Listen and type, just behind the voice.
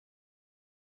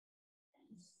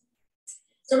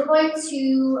So we're going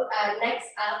to, next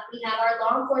up, we have our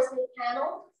law enforcement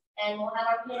panel, and we'll have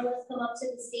our panelists come up to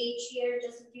the stage here in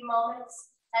just a few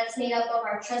moments. That's made up of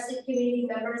our trusted community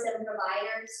members and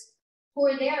providers who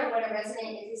are there when a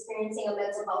resident is experiencing a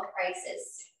mental health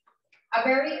crisis. Our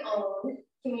very own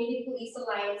Community Police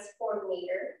Alliance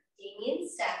Coordinator, Dameon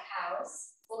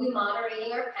Stackhouse, will be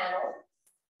moderating our panel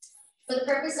for the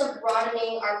purpose of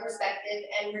broadening our perspective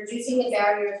and reducing the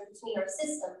barriers between our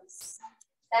systems.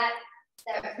 That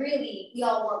really, we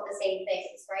all want the same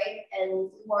things, right?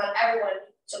 And we want everyone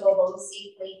to go home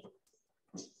safely.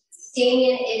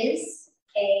 Dameon is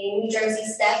a New Jersey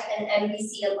STEP and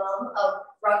MBC alum of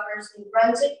Rutgers, New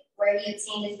Brunswick, where he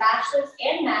obtained his bachelor's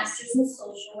and master's in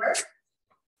social work.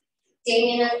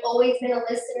 Dameon has always been a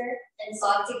listener and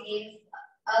sought to give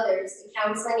others the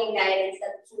counseling and guidance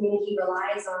that the community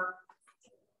relies on.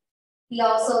 He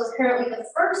also is currently the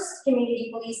first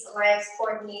Community Police Alliance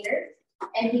Coordinator,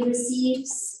 and he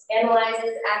receives,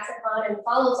 analyzes, acts upon, and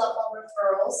follows up on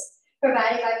referrals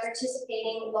provided by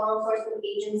participating law enforcement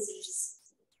agencies.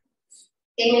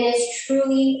 Dameon is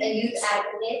truly a youth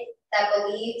advocate that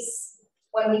believes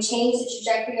when we change the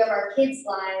trajectory of our kids'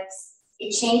 lives,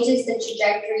 it changes the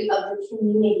trajectory of the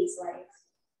community's life.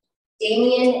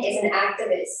 Dameon is an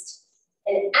activist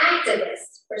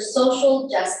for social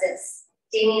justice.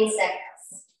 Dameon Stackhouse.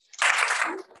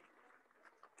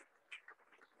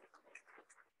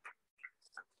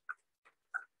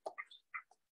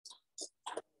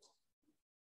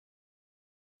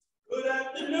 Good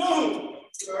afternoon.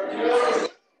 Good afternoon.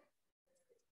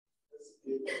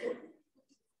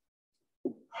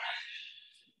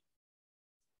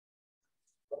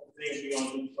 Things we're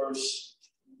gonna do first.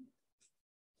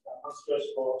 Got my stress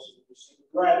ball, so you can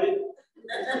grab it. You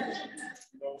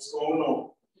know what's going on.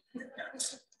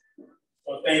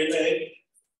 So thank you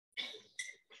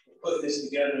for putting this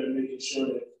together and making sure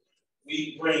that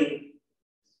we bring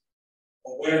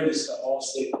awareness to all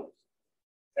stakeholders,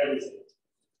 everything.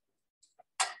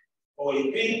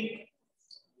 OAP, we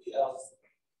help.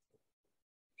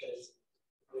 Because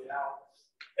without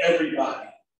everybody,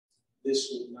 this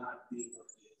would not be what it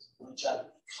is. I'm trying to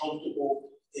be comfortable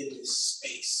in this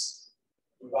space.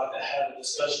 We're about to have a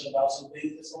discussion about some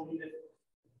things that's going to be different.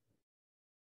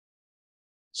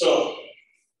 So,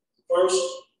 first,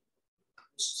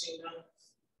 Ms. Tina,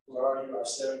 where are you? Our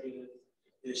surrogate,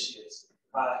 here she is.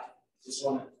 Hi, just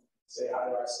want to say hi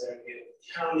to our surrogate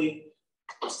county,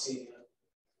 Ms. Tina.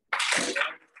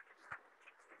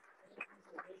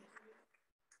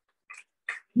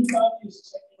 Anybody is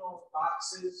checking off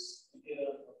boxes to get a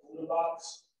Buddha box?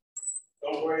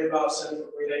 Don't worry about setting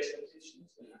for great expectations.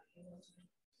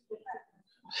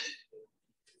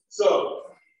 So,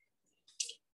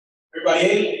 everybody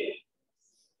ate?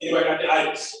 Anybody got the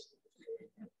itis?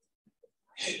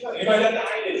 Anybody got the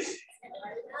itis?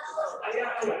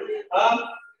 Huh?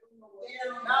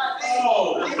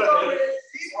 Oh, okay.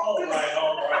 All right.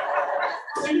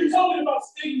 So you're talking about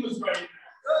stigmas right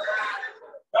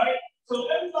now, right? So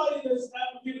everybody that's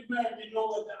African American know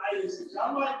what the itis is.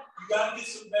 I'm like, you gotta get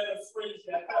some better friends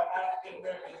that are African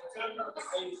American.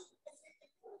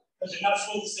 Because you're not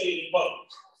supposed to say it in public.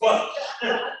 But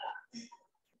we're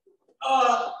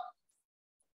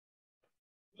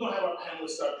gonna have our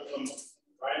panelists start to come up,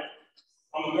 right?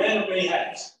 I'm a man of many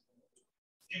hats.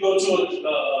 You go to a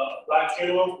black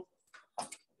funeral,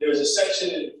 there's a section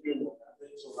in the funeral, I've been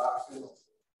to a lot of funerals,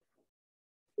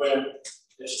 where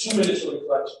there's 2 minutes of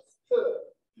reflection.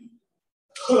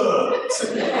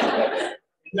 It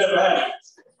never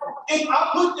happens. If I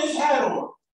put this hat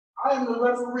on, I am the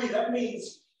referee. That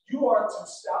means you are to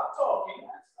stop talking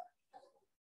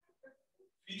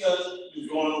because you're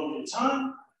going over your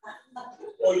time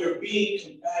or you're being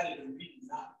combative and we do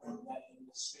not want that in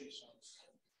this space.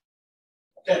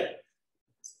 Okay.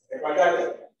 Everybody got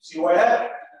that? See what I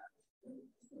have?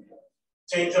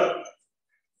 Change up.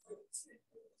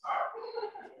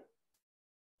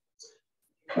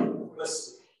 Let's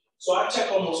see. So I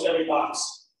check almost every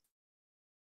box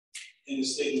in the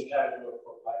stigma category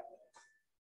for black men.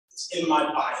 It's in my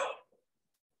bio.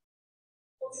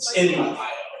 It's in my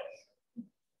bio.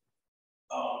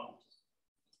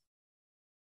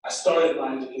 I started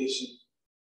my education,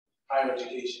 higher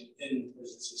education, in the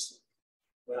prison system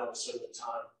when I was serving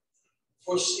time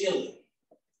for stealing.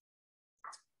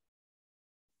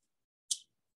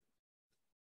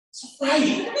 It's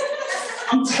right.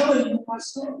 I'm telling you my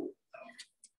story.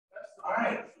 All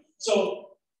right.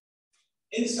 So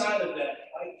inside of that,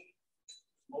 like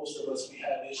most of us, we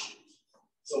have issues.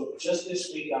 So just this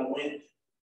week, I went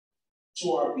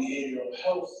to our behavioral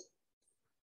health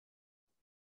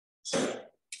center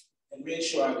and made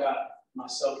sure I got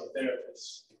myself a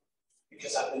therapist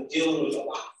because I've been dealing with a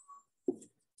lot. And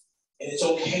it's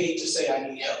okay to say I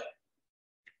need help.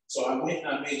 So I went and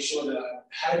I made sure that I'm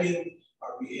having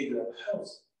our behavioral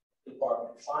health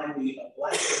department find me a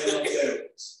Black male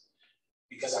therapist,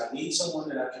 because I need someone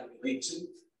that I can relate to,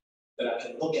 that I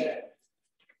can look at,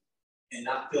 and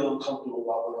not feel uncomfortable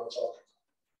about what I'm talking about.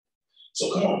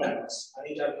 So come on, parents. I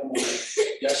need y'all to come on.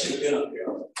 Y'all should have been up here.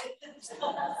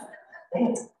 Come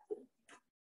on.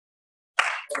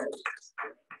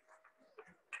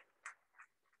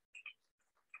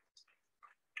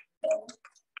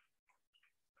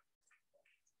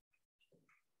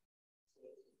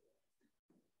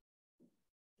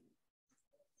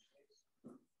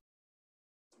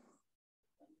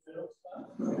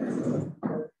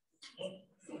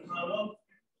 Climb up.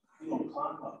 You're gonna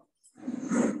climb up.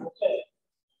 Okay.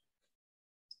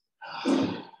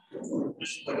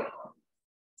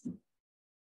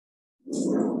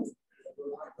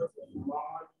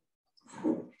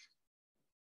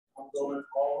 I'm going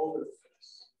all over the place.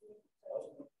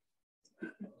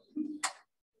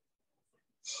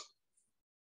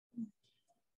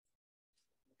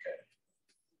 Okay.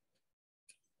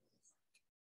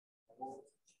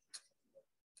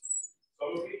 So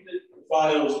we'll read the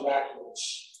files backwards.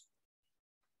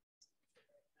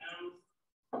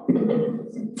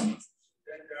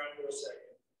 Down for a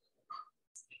second.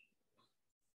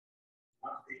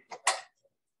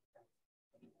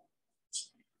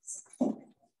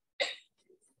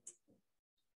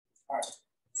 All right.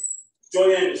 Joy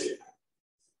Anderson,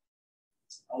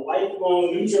 a lifelong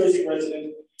New Jersey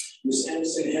resident. Ms.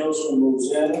 Anderson hails from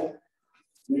Roselle,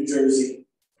 New Jersey,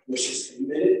 where she's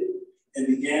committed and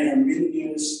began her many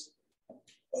years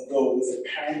ago with her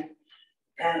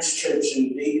parents' church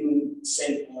in Dayton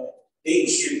Street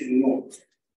in North,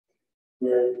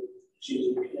 where she was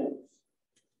a pianist.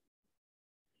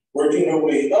 Working her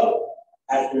way up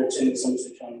after attending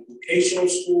Somerville County Vocational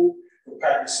School for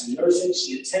practicing nursing,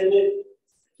 she attended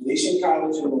Liaison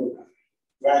College in Rhode Island,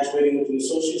 graduating with an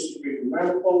associate's degree from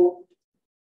Maryrose,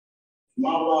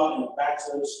 and a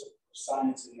bachelor's of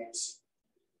science in nursing.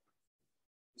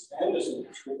 Ms. Anderson,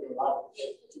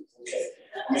 okay.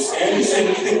 Ms. Anderson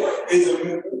is a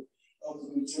member of the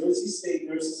New Jersey State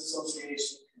Nurses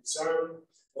Association concerned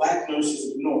Black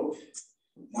Nurses of North,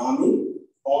 NAMI,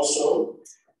 also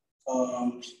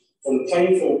from the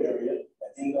Plainfield area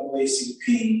at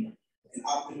NAACP, an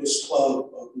Optimist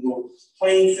Club of North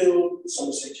Plainfield,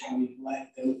 Somerset County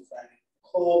Black Democratic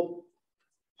Club,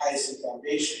 Hyacinth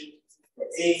Foundation for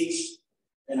AIDS,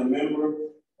 and a member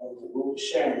of the Rose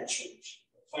Sharon Church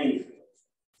of Plainfield.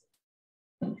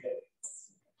 Okay.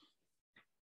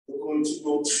 We're going to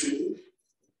go to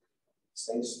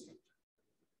Stacey.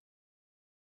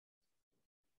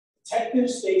 Detective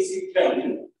Stacey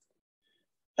Fealey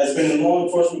has been in law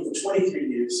enforcement for 23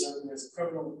 years, serving as a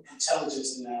criminal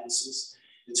intelligence analysis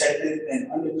detective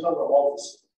and undercover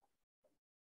officer.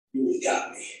 You really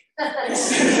got me.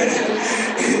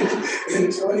 In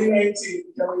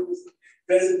 2019, Fealey was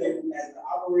designated as the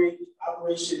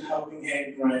Operation Helping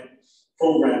Hand Grant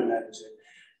Program Manager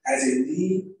as a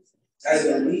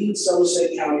lead Somerset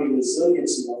County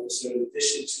Resiliency officer, in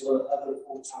addition to her other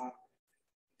full-time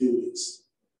duties.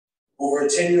 Over her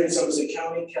tenure in Somerset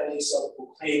County, Kelly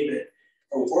self-proclaimed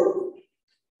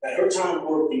that her time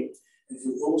working and for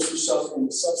those who suffer from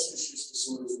substance use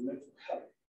disorders and mental health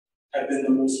have been the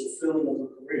most fulfilling of her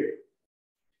career.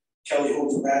 Kelly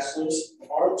holds a Bachelor's of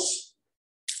Arts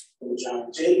from the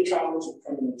John Jay College of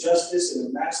Criminal Justice and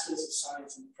a Master's of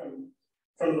Science in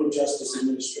Criminal Justice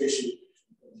Administration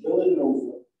from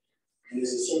Villanova, and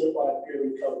is a certified peer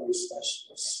recovery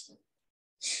specialist.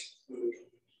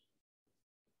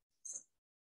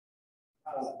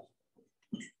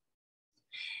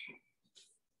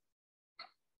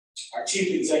 Our Chief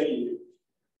Executive,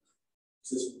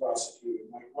 Assistant Prosecutor,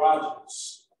 Mike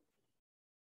Rogers.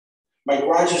 Mike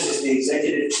Rogers is the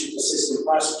Executive Chief Assistant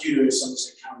Prosecutor in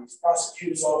Somerset County's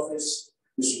Prosecutor's Office.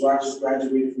 Mr. Rogers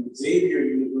graduated from Xavier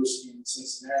University in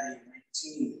Cincinnati in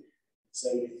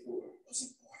 1974.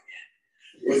 Wasn't born yet.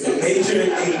 With a major in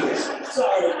English.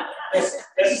 Sorry, that's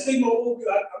a stigma.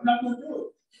 I'm not going to do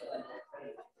it.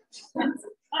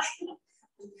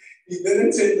 He then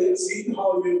attended Seton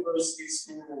Hall University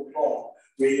School of Law,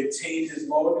 where he obtained his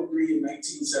law degree in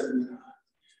 1979.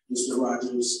 Mr.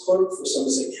 Rogers was clerk for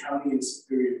Somerset County and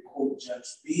Superior Court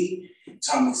Judge B.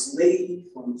 Thomas Layton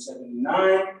from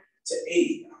 79 to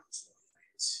 80.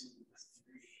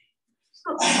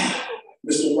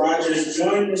 Mr. Rogers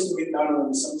joined Mr. McDonald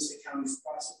in Somerset County's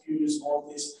Prosecutor's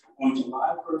Office on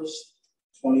July 1st,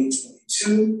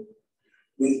 2022.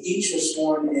 When each was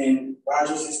sworn in,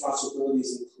 Rogers'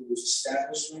 responsibilities include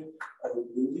establishment of a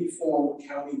newly formed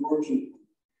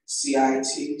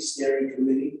CIT Steering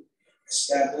Committee,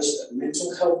 established a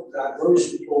mental health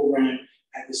diversion program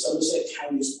at the Somerset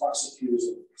County's Prosecutor's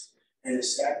Office, and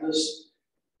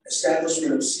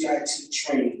establishment of CIT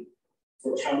training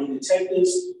for county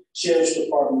detectives, sheriff's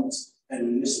departments,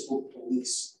 and municipal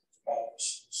police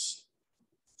officers.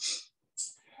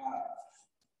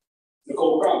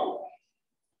 Nicole Crowley.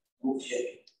 Okay.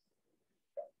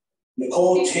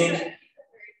 Nicole obtained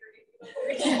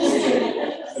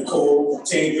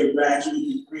her graduate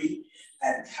degree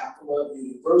at Capella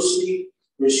University,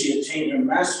 where she obtained her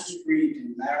master's degree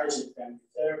in marriage and family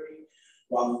therapy.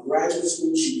 While in graduate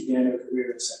school, she began her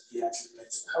career in psychiatric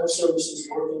mental health services,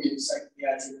 working in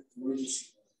psychiatric emergency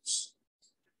rooms.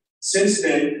 Since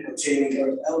then, obtaining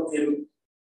her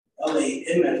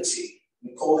LAMFT,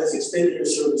 Nicole has extended her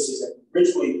services at the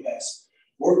Bridgeway PESS,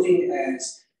 working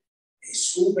as a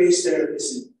school-based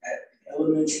therapist at the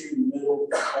elementary, middle,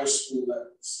 and high school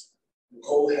levels.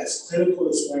 Nicole has clinical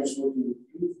experience working with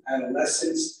youth,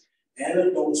 adolescents, and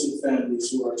adults and families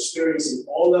who are experiencing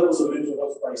all levels of mental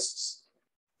health crisis.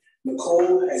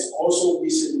 Nicole has also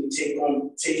recently taken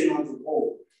on the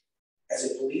role as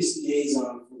a police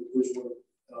liaison for the Bridgeway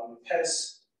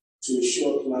PESS to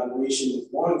ensure collaboration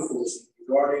with law enforcement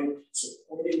regarding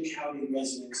supporting county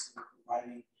residents and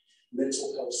providing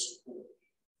mental health support.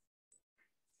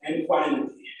 And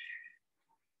finally,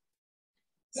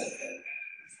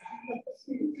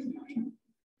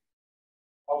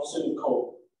 Officer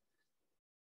Nicole.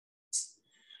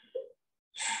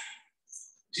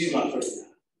 She's my first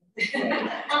time.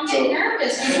 I'm getting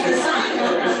nervous.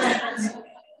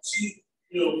 She,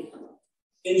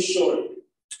 in short,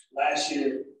 last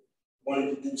year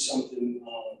wanted to do something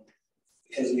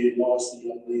because we had lost a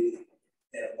young lady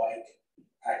in a bike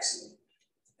accident,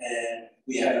 and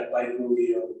we had a bike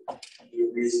rodeo, and we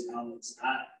were raising helmets. And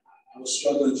I was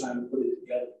struggling trying to put it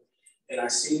together, and I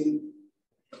seen,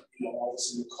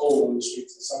 Officer Nicole on the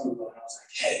streets of Somerville, and I was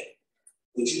like, "Hey,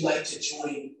 would you like to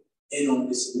join in on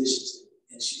this initiative?"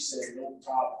 And she said, "No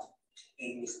problem,"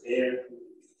 and was there from the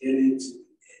beginning to the end.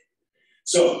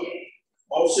 So,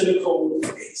 Officer Nicole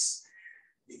DeBaise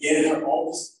began her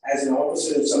office as an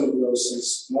officer of Somerville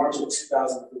since March of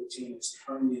 2015. Is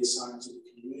currently assigned to the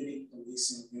Community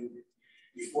Policing Unit.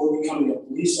 Before becoming a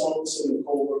police officer,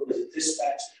 Nicole worked as a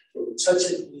dispatch for the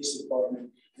Touching Police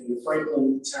Department and the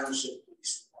Franklin Township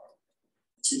Police Department.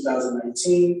 In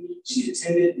 2019, she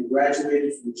attended and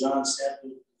graduated from John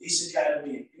Stafford Police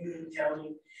Academy in Union County,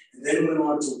 and then went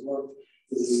on to work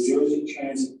for the New Jersey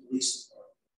Transit Police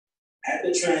Department. At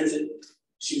the Transit,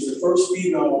 she was the first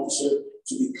female officer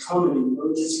to become an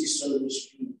emergency service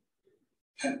unit.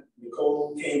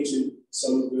 Nicole came to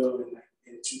Somerville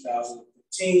in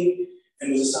 2015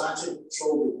 and was assigned to the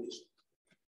Patrol Division.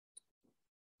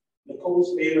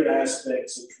 Nicole's favorite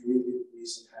aspects of community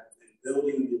policing have been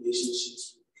building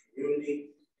relationships with the community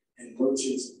and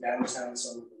merchants in downtown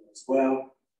Somerville, as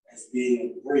well as being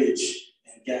a bridge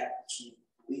and gap between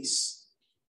police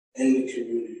and the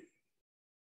community.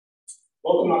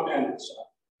 Welcome, my panelists.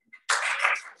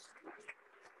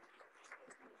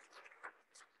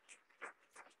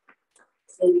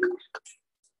 So,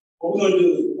 what we're going to do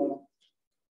is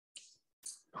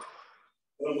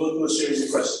we're going to go through a series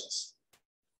of questions.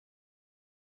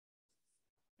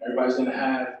 Everybody's going to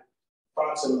have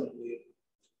approximately,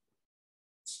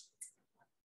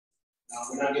 now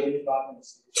we're not getting 5 minutes.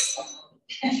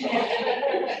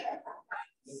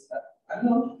 I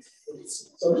know,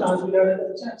 sometimes we gotta have a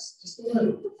chance, just a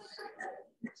little.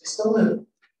 Just a little.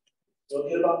 We'll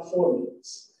get about 4 minutes.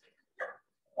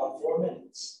 About 4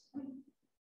 minutes.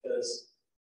 Because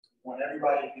I want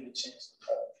everybody to get a chance to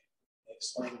talk and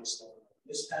explain what's going on.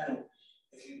 This panel,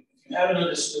 if you haven't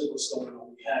understood what's going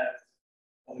on, we have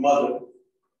a mother,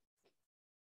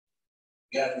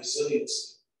 we have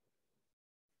resiliency,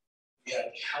 we have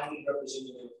a county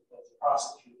representative of the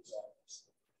prosecutor's office.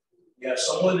 We have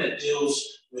someone that deals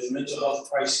with mental health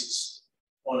crises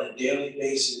on a daily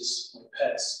basis with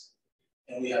PESS,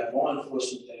 and we have law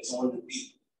enforcement that is on the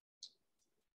beat.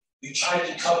 We try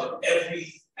to cover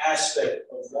every aspect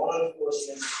of law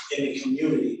enforcement in the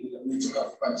community with a mental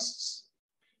health crisis.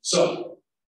 So,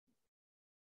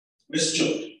 Ms.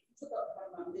 George.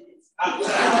 I'm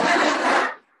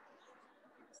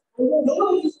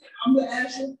going to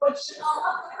ask you a question.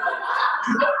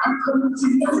 I'm coming to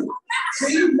you.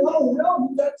 See, no,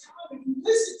 you got time if you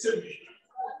listen to me.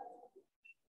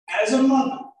 As a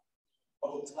mother of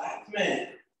a Black man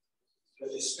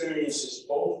with experiences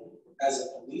both as a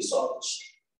police officer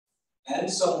and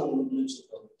someone with mental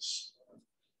illness,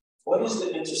 what is the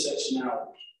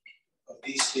intersectionality of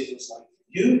these statements like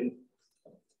you,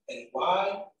 and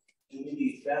why do we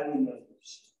need family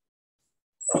members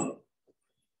from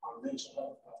our mental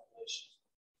health population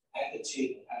at the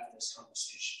table having this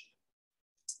conversation.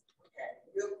 Okay,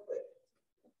 real quick.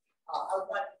 I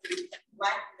want the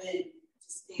Black men to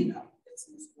stand up. That's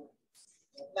in this board.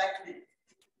 Black men.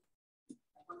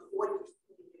 I want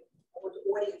the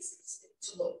audience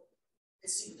to look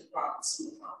and see what the problem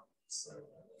is.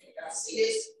 Okay, I see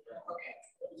this. Okay,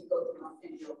 let me go through my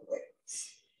thing real quick.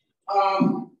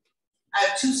 I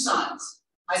have two sons.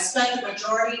 I spent the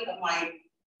majority of my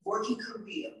working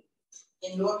career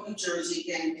in North New Jersey,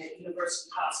 again at University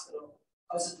Hospital.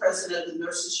 I was the president of the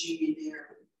nurses union there.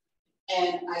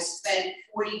 And I spent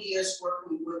 40 years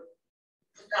working with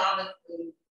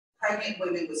predominantly pregnant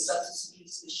women with substance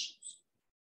abuse issues,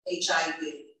 HIV,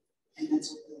 and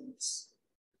mental illness.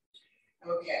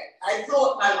 Okay, I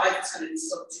thought my life was going to be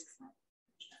so different.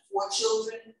 4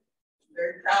 children, I'm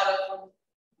very proud of them.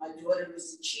 My daughter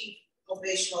is the chief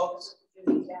probation officer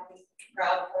for Fealey County,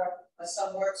 proud of her. My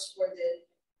son works for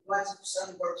my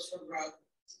son works for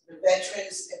the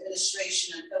Veterans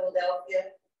Administration in Philadelphia.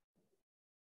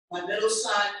 My middle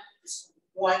son is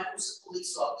one who's a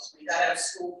police officer. He got out of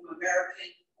school from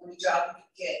American, only job he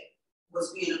could get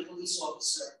was being a police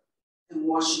officer in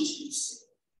Washington, D.C.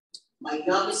 My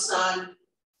youngest son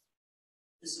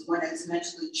is the one that's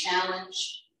mentally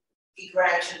challenged. He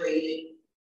graduated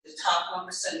the top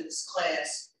 1% of his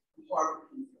class from Harvard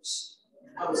University.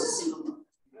 I was a single mother.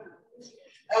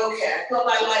 Okay, I thought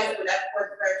my life when I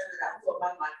first graduated, I thought my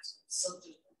life was so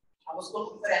different. I was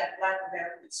looking for that Black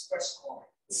American Express card.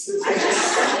 I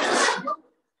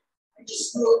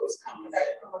just knew it was coming back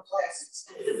from my classes.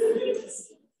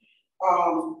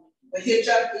 But he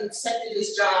accepted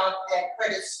his job at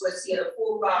Credit Suisse. He had a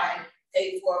full ride,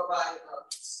 paid for by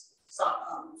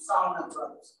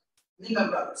Lehman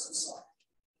Brothers, I'm sorry.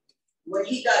 When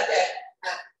he got that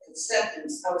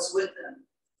acceptance, I was with him.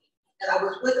 And I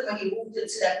was with him when he moved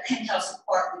into that penthouse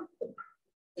apartment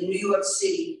in New York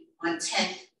City on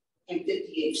 10th and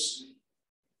 58th Street.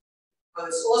 I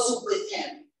was also with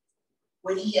him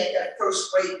when he had that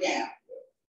first breakdown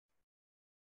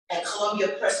at Columbia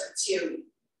Presbyterian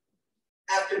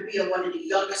after being one of the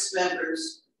youngest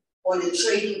members on the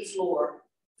trading floor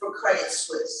for Credit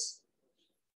Suisse.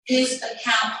 His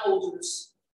account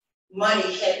holders'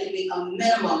 money had to be a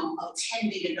minimum of $10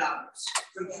 million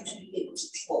for you to be able to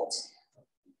talk to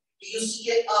him. He used to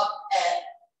get up at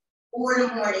 4 in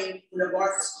the morning when the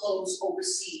markets closed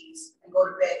overseas and go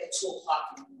to bed at 2 o'clock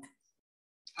in the morning.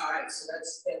 All right, so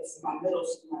that's my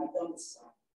youngest son.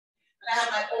 And I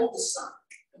have my oldest son,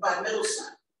 my middle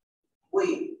son,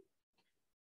 William.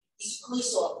 He's a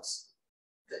police officer,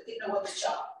 didn't know what the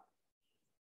job.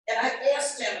 And I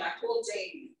asked him, and I told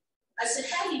Dameon, I said,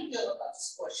 how do you feel about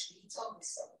this question? He told me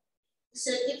so. He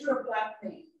said, if you're a Black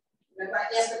man, remember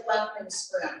I asked the Black man to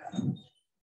swear.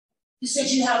 He said,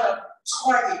 you have a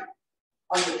target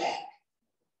on your back.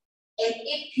 And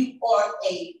if you are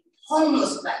a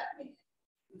homeless Black man,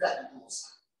 you got the bullseye.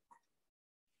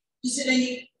 He said,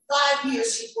 in 5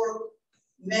 years, he worked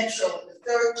Metro,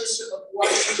 the 3rd District of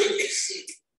Washington, D.C.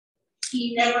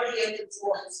 He never had to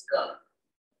draw his gun.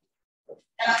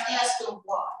 And I asked him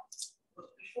why. But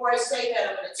before I say that,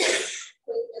 I'm going to tell you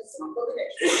quick incident. I'm looking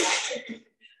at you.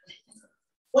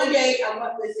 One day, I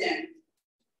went with him,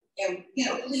 and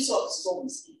police officers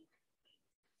always eat.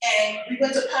 And we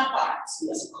went to Popeyes.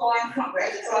 There's a car in front, we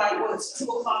had to drive, well, it's 2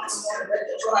 o'clock in the morning,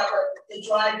 the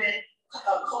drive-in, a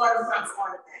car in front, car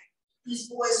in the back. These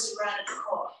boys surrounded the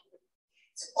car. I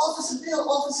said, Officer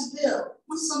Bill.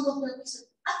 My son looked at me and said,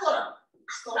 I thought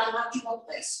I locked you up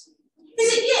last week. He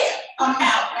said, yeah, I'm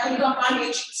out. Now you're going to buy me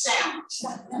a cheap sandwich.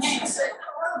 And I said,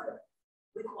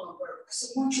 we call him Bert. I said,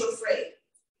 weren't you afraid?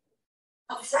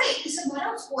 Afraid? He said,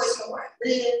 well, those boys know where I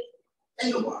live. They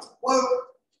know where I work.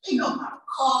 They know my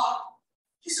car.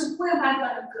 He said, where am I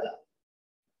going to go?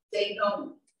 They know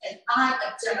me. And I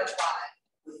identify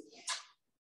with him.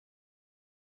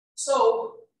 So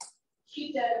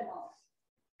keep that in mind.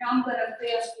 Now I'm going to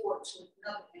fast forward to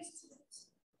another incident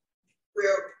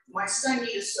where my son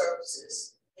needed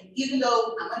services. And even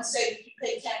though I'm going to say if you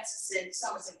pay taxes in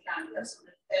Somerville County, we have some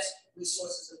of the best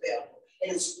resources available.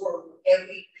 And it's worth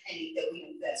every penny that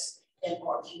we invest in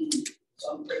our community.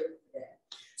 So I'm grateful for that.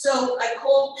 So I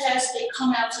called PESS, they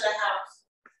come out to the house.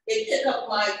 They pick up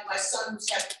my son who's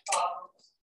having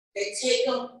problems. They take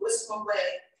him, whisk him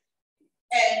away.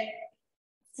 And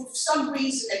for some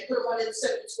reason, they put him on the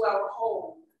 72-hour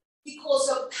hold. He calls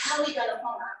up, how he got a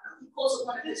phone out. He calls up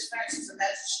one of his friends who's a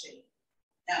magistrate.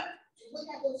 Now, look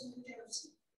at those in New Jersey.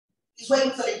 He's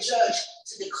waiting for the judge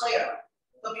to declare.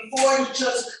 But before the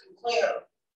judge could declare,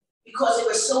 because they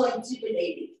were so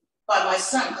intimidated by my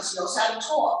son, because he knows how to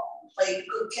talk, play the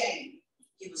good game,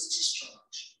 he was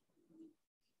discharged.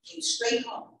 Came straight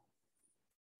home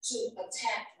to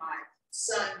attack my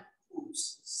son,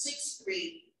 who's 6'3",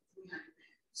 300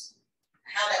 pounds.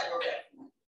 How that worked out for me.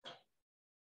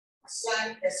 My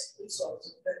son, as a police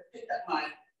officer, picked up my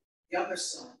younger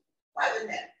son by the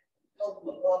neck, held him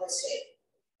above his head.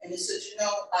 And he said, you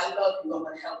know, I love you, I'm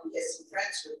gonna help you get some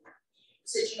friends with you. He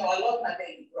said, you know, I love my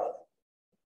baby brother.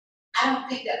 I don't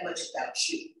think that much about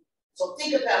you. So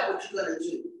think about what you're gonna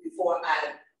do before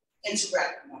I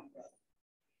interact with my brother.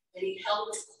 And he held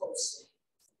us closely.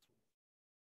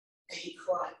 And he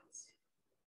cried with him.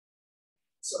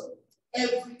 So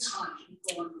every time he would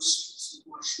go on the streets of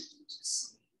Washington,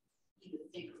 D.C., he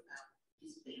would think about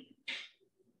his baby.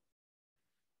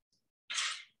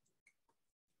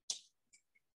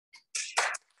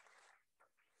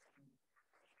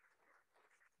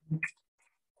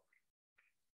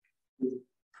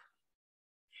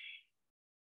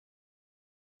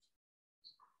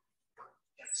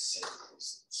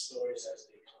 Stories as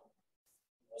they come.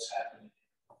 What's happening?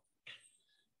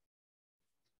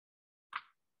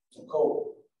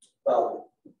 Nicole, Crowley.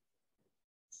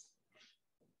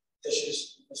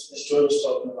 Ms. Joy was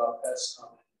talking about PESS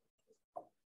coming.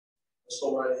 Let's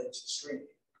go right into the screen.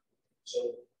 So,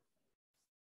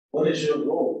 what is your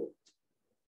role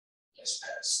as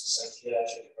PESS,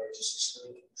 Psychiatric Emergency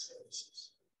Screening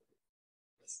Services?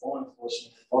 Is law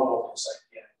enforcement involved in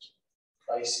psychiatric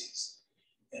crises?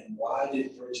 And why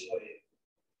did Bridgeway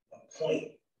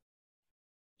appoint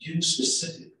you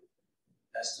specifically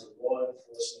as the law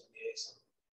enforcement liaison?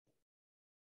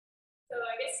 So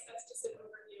I guess that's just an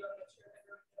overview. I'm not sure if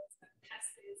everyone knows that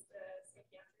PESS is the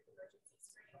Psychiatric Emergency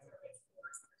Screening Service for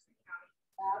Somerville County.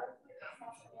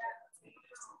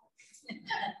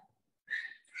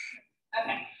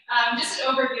 Okay, just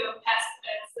an overview of PESS.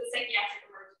 It's the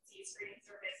Psychiatric Emergency Screening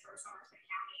Service for Somerville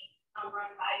County,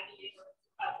 run by the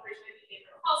Bridgeway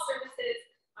Behavioral Health Services.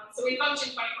 So we function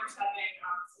 24/7. So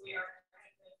we are kind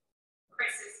of the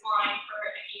crisis line for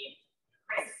any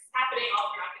crisis happening all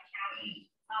throughout the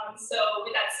county. So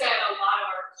with that said, a lot of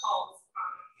our calls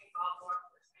involve law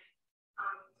enforcement.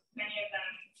 Many of them,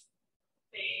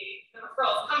 the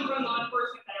referrals come from law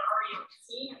enforcement that are already on the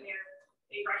scene, and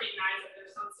they recognize that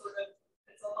there's some sort of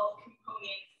mental health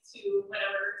component to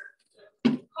whatever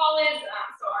the call is.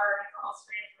 So our mental health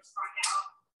screeners respond out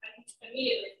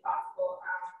immediately as possible.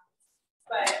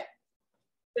 But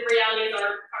the reality is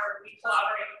we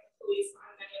collaborate with the police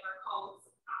on many of our calls.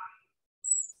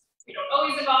 We don't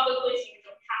always involve the police, we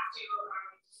don't have to,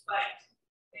 but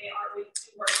we do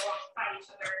work alongside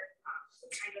each other to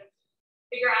kind of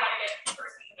figure out how to get the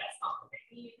person the best help that they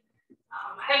need.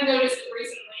 I have noticed that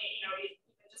recently, even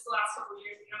just the last couple of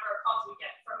years, the number of calls we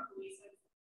get from police has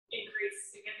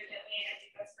increased significantly, and I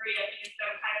think that's great. I think it's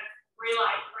them kind of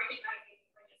recognizing,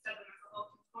 like I said, the mental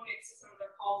health components to some of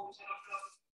their calls, which I don't know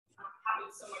happened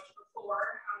so much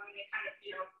before. And they kind of,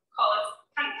 call us,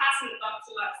 kind of passing the buck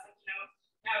to us, like,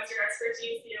 now it's your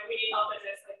expertise, we need help in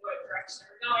this, like what direction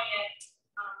are we going in?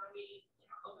 And we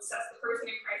help assess the person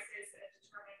in crisis and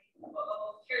determine what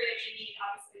level of care they may need.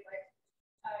 Obviously, like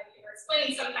you were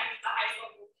explaining, sometimes the highest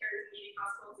level of care is needing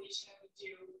hospitalization, and we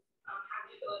do have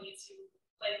the ability to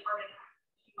play a part in that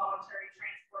involuntary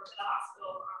transport to the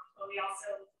hospital. But we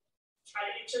also try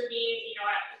to intervene,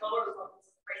 at lower levels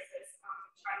of crisis.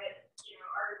 Try to,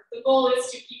 the goal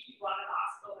is to keep people out of the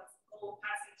hospital. That's the goal of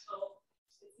PESS until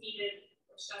it's needed,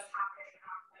 which does happen.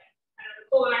 But I know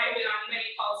Nicole and I have been on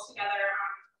many calls together,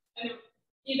 and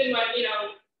even when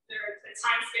there's the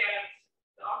time span of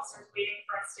the officers waiting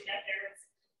for us to get there, it's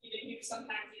even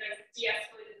sometimes you guys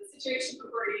de-escalated the situation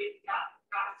before you got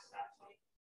to that point.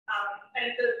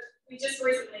 And we just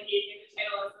recently gave you the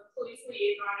title of the police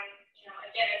liaison, and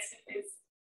again, it's because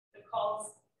the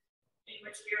calls in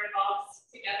which we are involved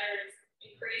together is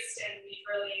increased, and we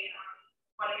really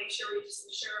want to make sure we just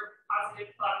ensure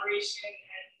positive collaboration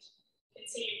and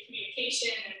continued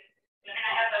communication. And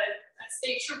I have a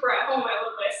state trooper at home I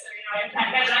live with, so I've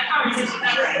had that conversation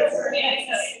never ends for me.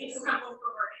 So it needs to come home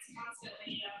from work. It's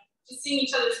constantly just seeing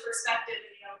each other's perspective. And,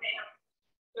 they have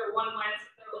their one lens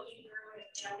that they're looking through,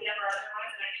 and we have our other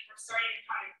lens. And I think we're starting to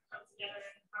kind of come together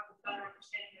and have a better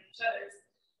understanding of each other's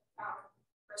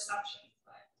perceptions.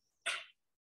 But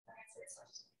that answers your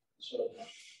question. Sure.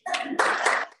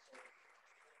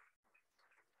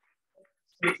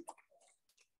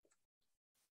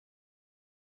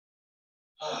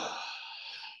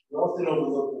 We often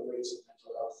overlook the rates of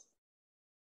mental health,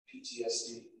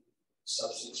 PTSD,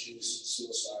 substance use, and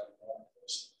suicide in law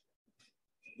enforcement.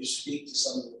 Can you speak to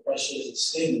some of the pressures and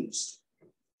stigmas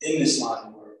in this line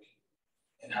of work,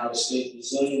 and how the state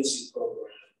resiliency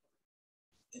program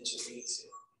intervenes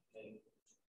in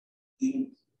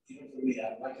even for me,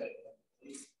 I'd like a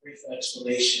brief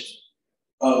explanation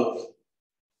of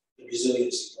the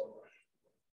resiliency program.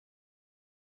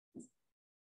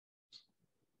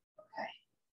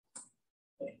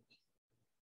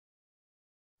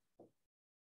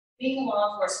 Being a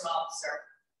law enforcement officer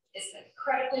is an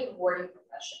incredibly rewarding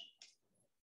profession.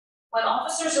 When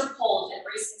officers are polled in a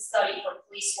recent study for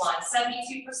Police One,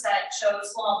 72%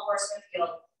 chose law enforcement field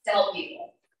to help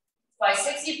people, while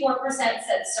 64%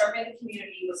 said serving the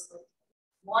community was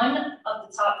one of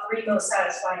the top 3 most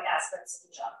satisfying aspects of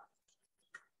the job.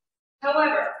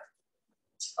 However,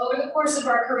 over the course of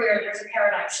our career, there's a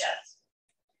paradigm shift,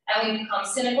 and we become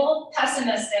cynical,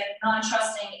 pessimistic,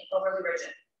 non-trusting, and overly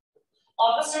rigid.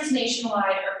 Officers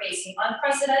nationwide are facing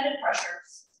unprecedented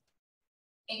pressures,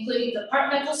 including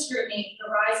departmental scrutiny, the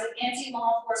rise of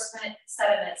anti-law enforcement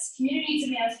sentiments, community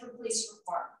demands for police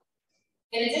reform,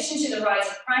 in addition to the rise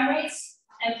of crime rates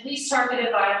and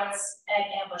police-targeted violence and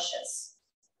ambushes.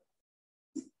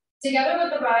 Together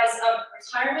with the rise of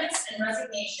retirements and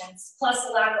resignations, plus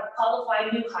the lack of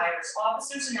qualified new hires,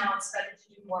 officers are now expected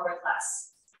to do more with less.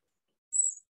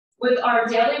 With our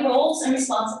daily roles and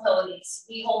responsibilities,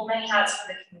 we hold many hats for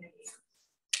the community.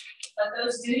 But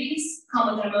those duties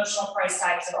come with an emotional price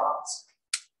tag as well.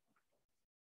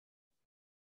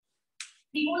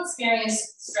 People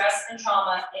experience stress and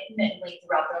trauma intermittently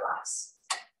throughout their lives.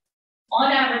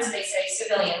 On average, they say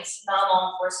civilians,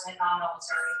 non-law enforcement,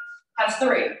 non-military, have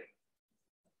 3,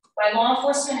 while law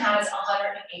enforcement has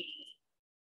 180.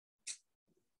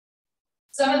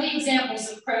 Some of the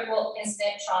examples of critical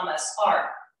incident traumas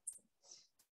are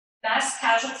mass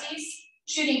casualties,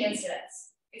 shooting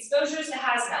incidents, exposures to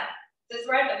hazmat, the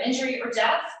threat of injury or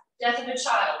death, death of a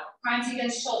child, crimes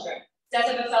against children, death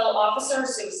of a fellow officer, or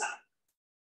suicide.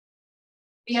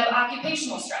 We have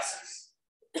occupational stressors,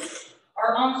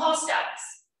 our on-call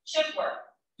status, shift work,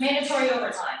 mandatory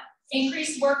overtime,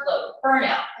 increased workload,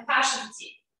 burnout, compassion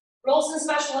fatigue, roles in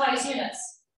specialized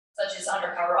units, such as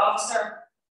undercover officer,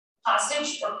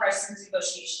 hostage, or crisis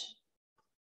negotiation.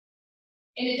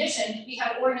 In addition, we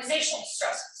have organizational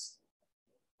stressors,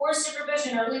 poor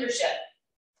supervision or leadership,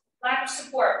 lack of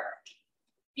support,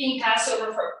 being passed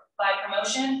over by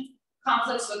promotion,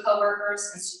 conflicts with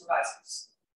coworkers and supervisors.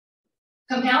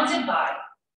 Compounded by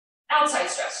outside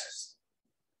stressors,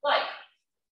 like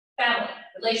family,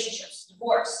 relationships,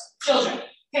 divorce, children,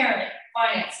 parenting,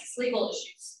 finances, legal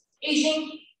issues,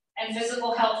 aging, and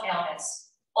physical health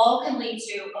ailments, all can lead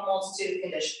to a multitude of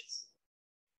conditions.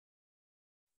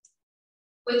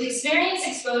 With experienced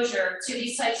exposure to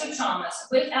these types of traumas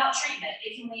without treatment,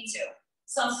 it can lead to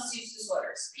substance use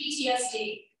disorders,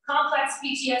 PTSD, complex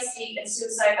PTSD, and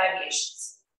suicide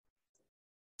ideations.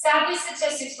 Sadly,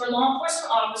 statistics for law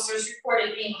enforcement officers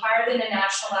reported being higher than the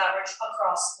national average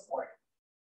across the board.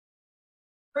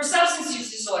 For substance use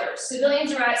disorders,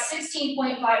 civilians are at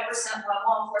 16.5%, while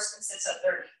law enforcement sits at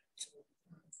 30%.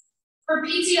 For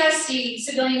PTSD,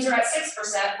 civilians are at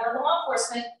 6%, where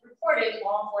reported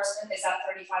law enforcement is at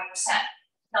 35%.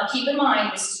 Now keep in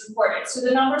mind, this is reported, so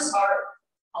the numbers are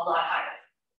a lot higher.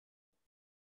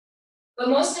 But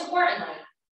most importantly,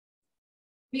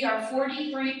 we are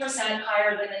 43%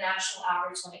 higher than the national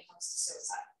average when it comes to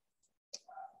suicide.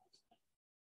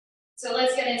 So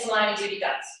let's get into line of duty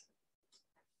deaths.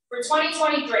 For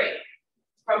 2023,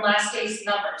 from last day's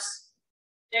numbers,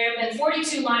 there have been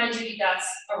 42 line of duty deaths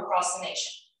across the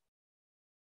nation.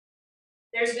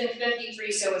 There's been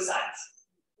 53 suicides.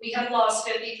 We have lost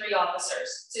 53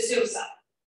 officers to suicide.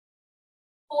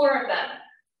 4 of them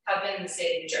have been in the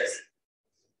state of New Jersey.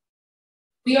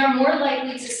 We are more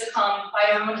likely to succumb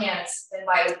by our own hands than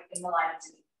by in the line of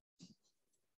duty.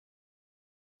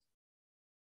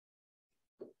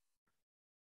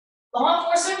 Law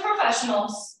enforcement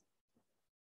professionals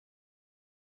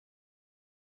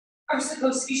are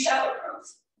supposed to be shower-proof.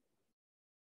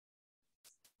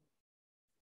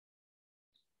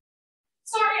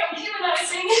 Sorry, I'm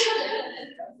humanizing.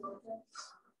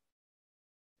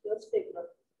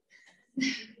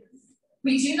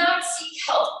 We do not seek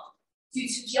help due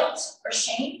to guilt or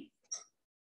shame.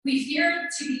 We fear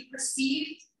to be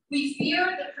perceived. We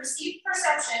fear the perceived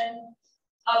perception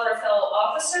of our fellow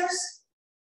officers,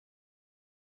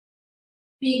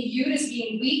 being viewed as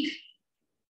being weak.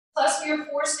 Plus, we are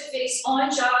forced to face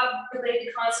on-job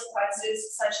related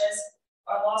consequences, such as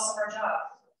our loss of our job.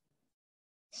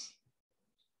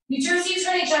 New Jersey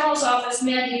Attorney General's office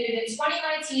mandated in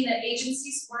 2019 that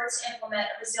agencies were to implement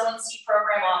a resiliency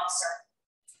program officer.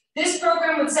 This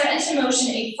program would set into motion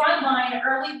a frontline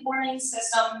early warning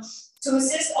system to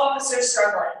assist officers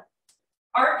struggling.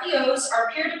 RPOs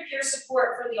are peer-to-peer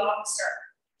support for the officer.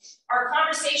 Our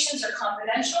conversations are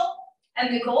confidential,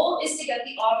 And the goal is to get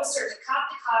the officer to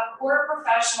cop or a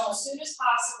professional as soon as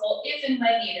possible, if and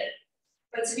when needed.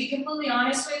 But to be completely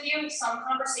honest with you, some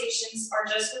conversations are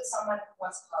just with someone who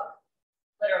wants a hug,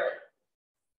 literally.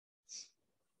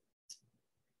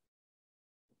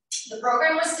 The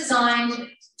program was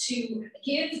designed to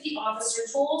give the officer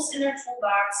tools in their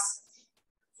toolbox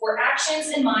for actions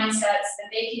and mindsets that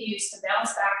they can use to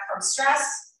bounce back from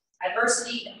stress,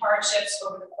 adversity, and hardships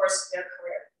over the course of their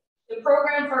career. The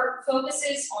program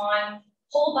focuses on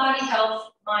whole body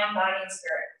health, mind, body, and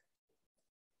spirit.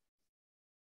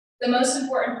 The most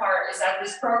important part is that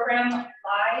this program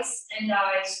lies and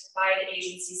dies by the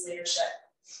agency's leadership.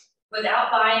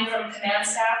 Without buy-in from command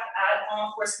staff at law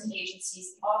enforcement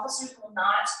agencies, the officers will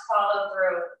not follow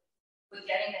through with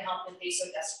getting the help that they so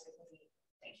desperately need.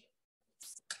 Thank you.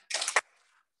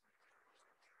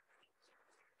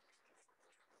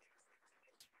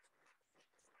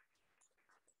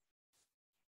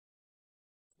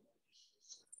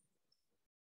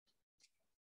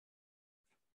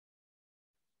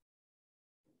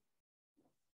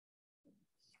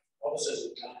 Officers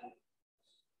are dying,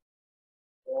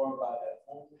 born by their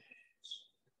own hands.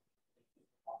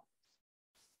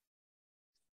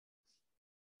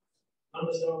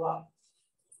 Numbers don't lie.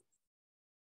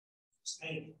 It's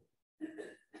painful.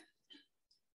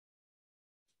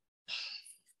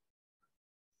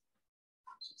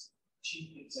 Chief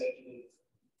Executive.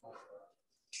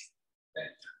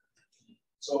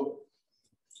 So,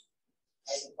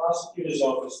 as the prosecutor's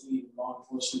office lead law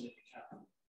enforcement in the county,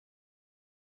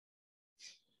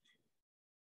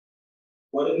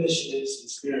 what initiatives and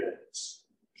experiments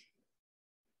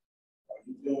are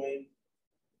you doing,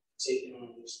 taking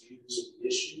on these views of the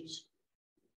issues?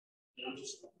 And I'm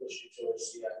just going to push you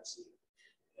towards CIT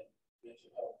and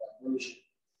mental health diversion,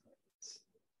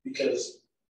 because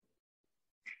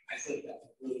I think that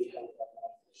would really help our law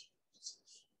enforcement.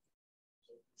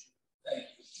 Thank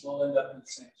you. We'll end up in the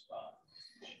same spot.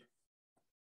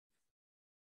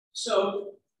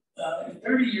 So, in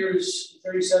 30 years,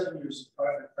 37 years of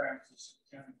private practice,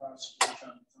 county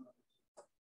prosecutor,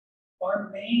 our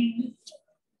main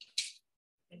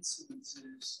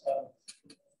incidences of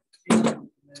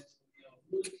mentally ill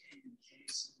really came in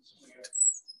cases where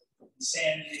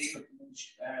insanity or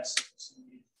diminished capacity was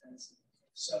needed defensive.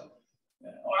 So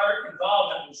our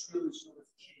involvement was really sort of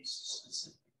case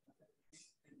specific.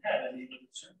 We didn't have any, but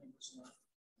it certainly was not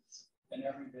an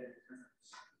everyday occurrence.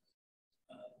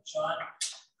 John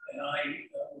and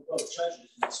I were both judges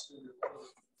in this for 5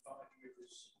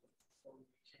 years before we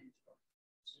came to our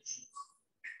position.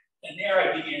 And there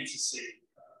I began to see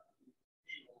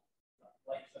evil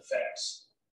life effects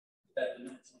that the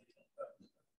mentally ill.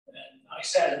 And I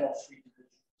sat in all 3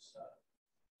 divisions.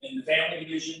 In the family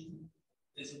division,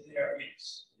 is it there?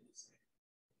 Yes, it is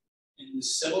there. In the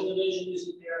civil division, is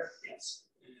it there? Yes,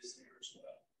 it is there as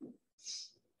well.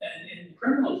 And in the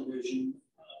criminal division,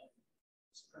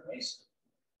 it's pervasive.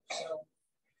 So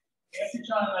after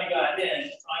John and I got in,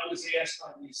 I was asked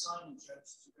by the assignment judge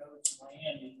to go to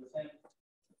Miami with him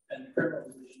and the criminal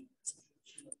division to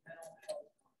the mental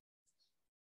health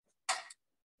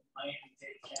in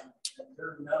Miami-Dade County, and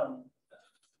they're known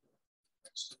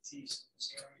expertise in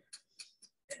this area.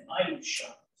 And I was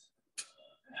shocked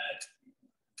at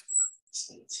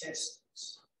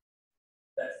statistics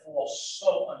that fall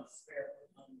so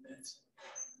unfairly on mental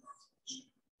health.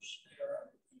 They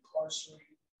are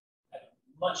incarcerated at a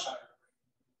much higher rate.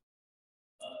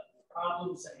 The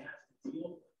problems they have to deal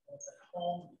with both at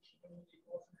home, the community,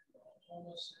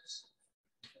 homelessness,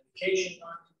 medication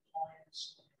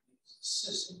non-compliance,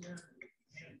 assisting them,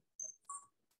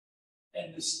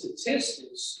 and the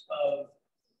statistics of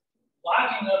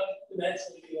locking up the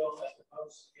mentally ill as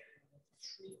opposed to getting them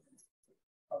treatment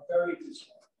are very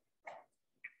disheartening.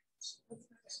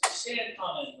 It's a sad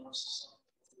comment in our society.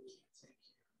 We can't take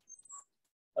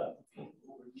care of the people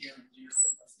who are near and dear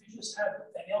from us. They just have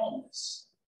an illness.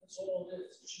 That's all it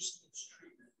is. It's just it's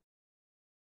treatment.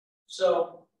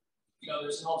 So, you know,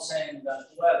 there's an old saying about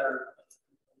the weather.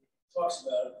 Talks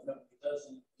about it, but nobody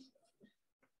doesn't.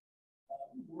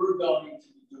 We're going to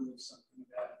be doing something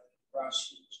about it.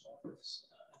 Prosecutor's office.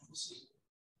 This is a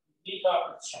unique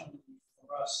opportunity for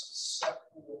us to step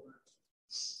forward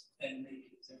and make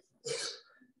a difference.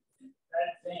 In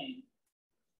that vein,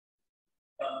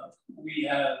 we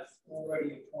have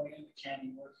already appointed the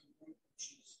county working group,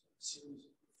 which is a series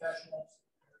of professionals,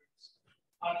 various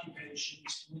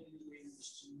occupations, community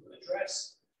leaders to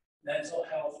address mental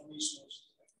health resources.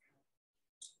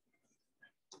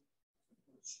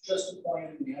 Just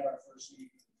appointed, we had our first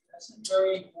meeting. That's a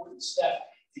very important step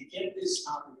to get this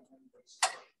topic on everybody's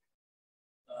plate.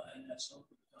 And that's what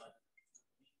we've done.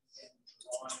 And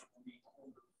line on the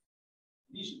corner.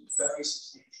 These are very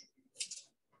substantial people.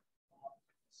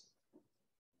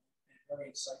 And very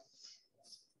insightful.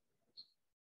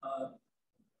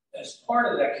 As part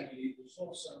of that committee, there's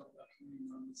also a committee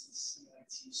known as the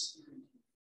CIT steering committee.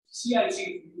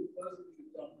 CIT, for those of you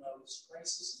who don't know, is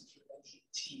Crisis Intervention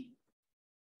Team.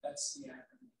 That's the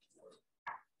acronym for it.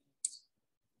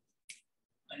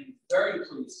 I'm very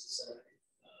pleased to say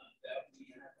that we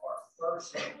have our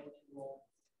first annual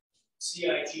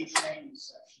CIT training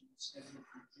session scheduled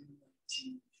for June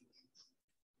 19th to June 20th.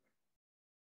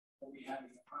 We'll be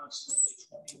having approximately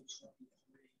 20 to 23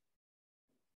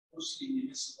 mostly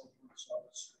municipal police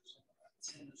officers and about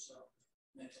 10 or so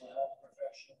mental health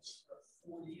professionals for a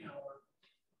 40-hour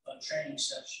training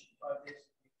session, 5 days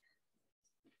a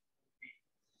week.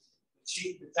 The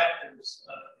chief detectives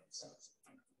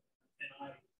and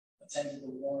I attended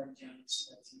the Warren County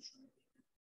CIT training.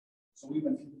 So we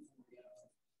went through the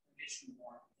 40-hour initial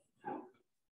warrant.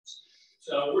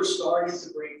 So we're starting to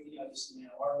break the ice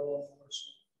now. Our law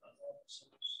enforcement officers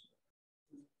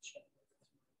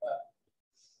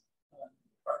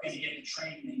are going to get the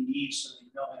training they need so they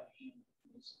know how to handle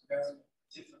these very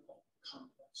difficult,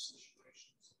 complex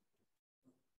situations.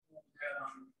 We have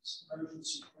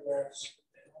emergency calls,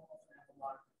 they don't often have a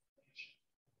lot of information,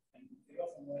 and they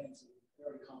often run into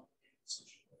very complicated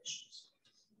situations.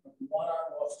 But we want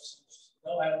our officers to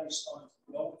know how to respond,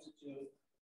 to know what to do,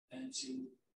 and to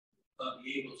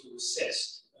be able to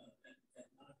assist and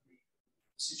not be in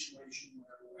a situation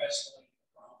where we're escalating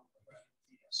the problem or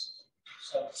de-escalating.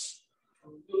 So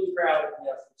we're really proud of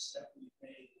the efforts that we've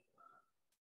made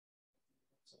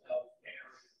to help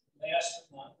area. Last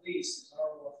but not least, is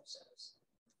our office has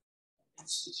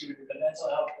instituted a mental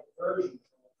health diversion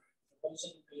program for those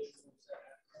individuals that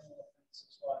have criminal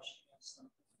offenses watched against them.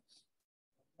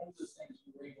 One of the things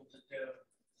we were able to do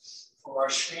for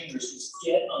our screeners was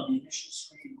get on the initial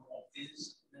screen called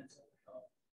is mental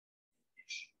health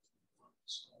issue on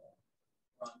this call.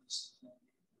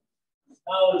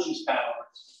 Knowledge is power.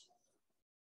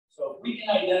 So if we can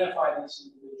identify these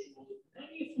individuals,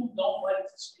 many of whom don't like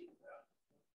to speak about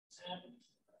what's happening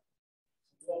to them,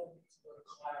 we often need to go to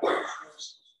collaborative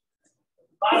courses.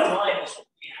 The bottom line is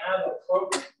we have a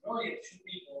program, really of 2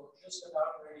 people who are just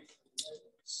about ready for the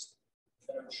evidence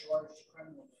that are charged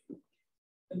criminally.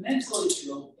 The mentally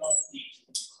ill don't need to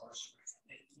be incarcerated,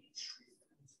 they need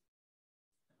treatment.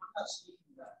 I'm not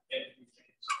speaking about every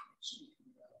case, I'm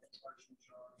speaking about a large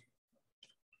majority.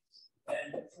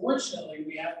 And fortunately,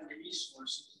 we have the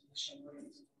resources in this young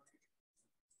lady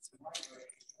to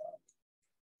migrate.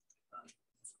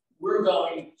 We're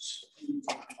going to do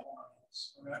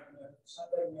compliance. We're not going to, it's not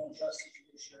that we don't trust the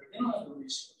judiciary. They don't have the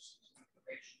resources and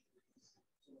information to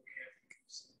look after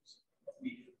these things, but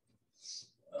we do.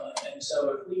 And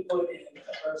so if we put in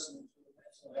a person into the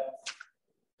mental health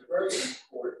diversion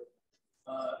court,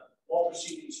 all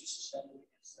proceedings are suspended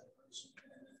against that person,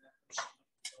 and then that person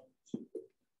can go to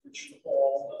which we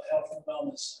call health and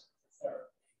wellness therapy.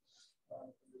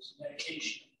 There's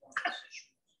medication for this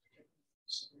issue,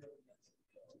 severely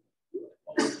mentally ill,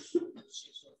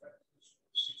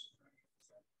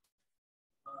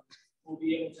 we'll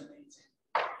be able to maintain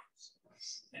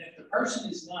compliance. And if the person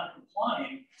is not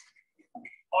complying,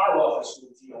 our office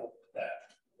will deal with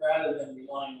that rather than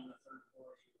relying on a third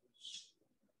party who's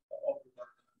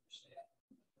overworked and understand.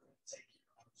 We're going to take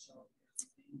care of it. So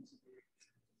we need to be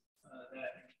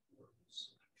that.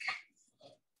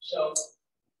 So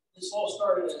this all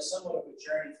started as somewhat of a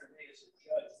journey for me as a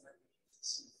judge, to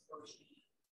see firsthand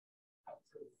how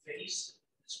to face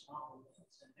this problem.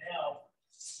 And now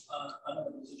I'm in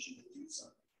a position to do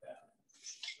something about it,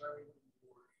 which is very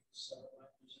rewarding. So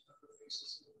there's another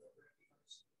faces here that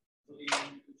recognize the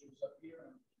leading individuals up here.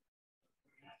 I'm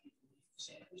very happy to meet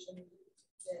Sanders.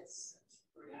 Yes.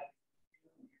 Very happy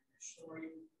to hear your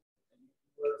story and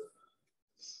your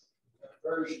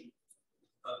version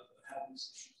of how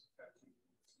these issues.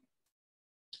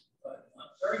 But I'm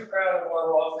very proud of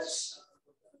our office.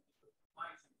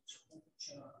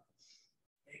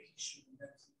 Making sure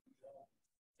that people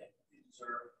get what they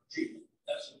deserve treatment.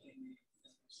 That's what they need.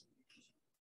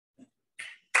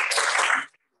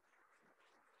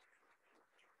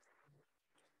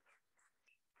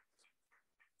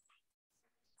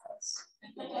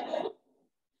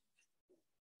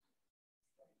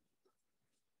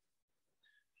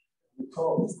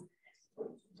 Nicole,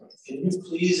 can you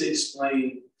please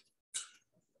explain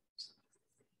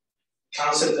the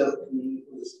concept of community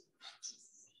policing?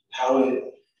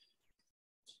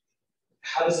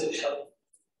 How does it help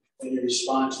when you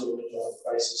respond to a mental health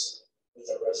crisis with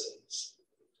our residents?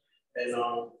 And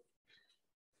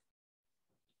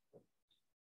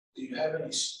do you have any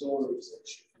stories that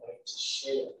you'd like to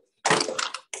share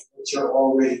that you're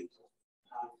already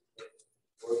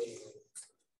working with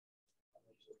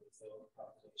the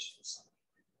population or something?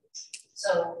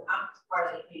 So I'm part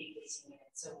of the community policing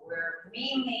unit. So we're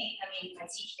mainly, I mean, I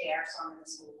teach there, so I'm in the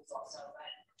schools also,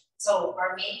 but so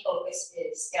our main focus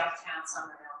is downtown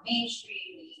Somerville, Main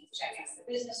Street. We check in with the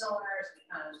business owners. We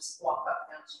kind of just walk up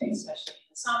down the street, especially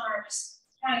in the summer, just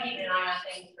kind of keeping an eye on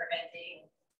things, preventing,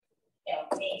 you know,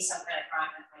 maybe some kind of crime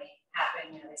that might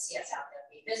happen. You know, they see us out there,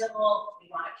 be visible.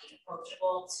 We want to be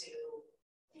approachable to,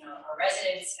 you know, our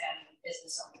residents and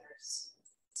business owners.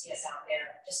 See us out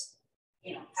there, just,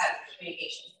 you know, have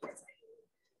communication.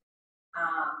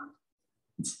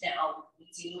 Now we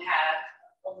do have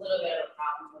a little bit of a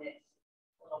problem with a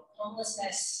little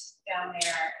homelessness down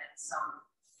there and some,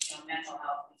 you know, mental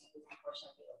health. We do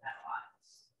unfortunately deal with that a lot,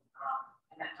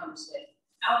 and that comes with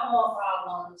alcohol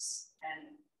problems,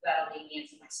 and that'll lead me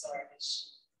into my story. Which,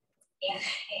 and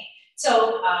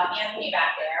so Anthony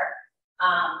back there,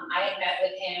 I had met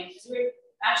with him because we were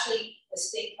actually the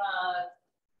Stigma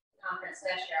conference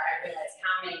last year. I realized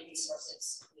how many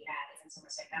resources we had in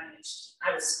Somerset County, which I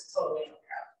was totally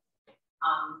unaware of.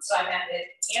 So I met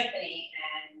with Anthony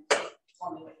and he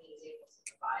told me what he was able to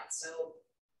provide. So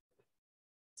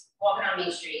walking on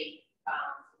Main Street,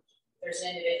 there's an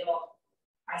individual,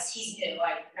 he's new,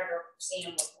 I've never seen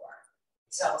him before.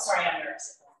 So sorry, I'm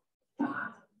nervous.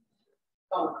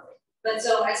 But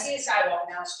so I see this guy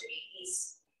walking down the street,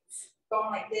 he's going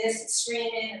like this and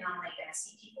screaming, and I'm like, I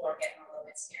see people are getting a little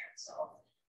bit scared. So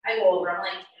I go over, I'm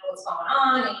like, you know, what's going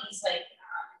on? And he's like,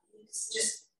 he's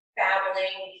just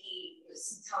babbling. He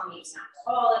was telling me he's an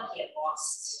alcoholic, he had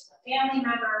lost a family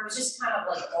member. It was just kind of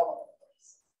like all over the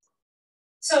place.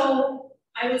 So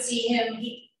I would see him,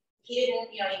 he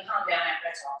didn't, you know, he calmed down after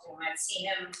I talked to him. I'd see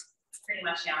him pretty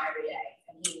much now every day,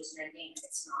 and he was drinking.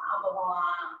 It's not alcohol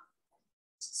on him.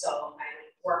 So I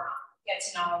would work on him, get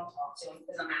to know him, talk to him,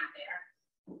 because I'm out there.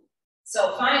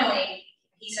 So finally,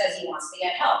 he says he wants to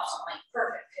get help. So I'm like,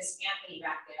 perfect, because Anthony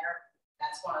back there,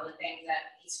 that's one of the things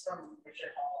that he's from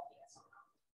Richard Hall.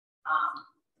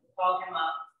 Called him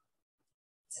up,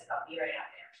 said, I'll be right out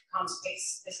there. Comes,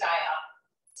 picks this guy up,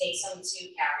 takes him to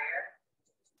Carrier.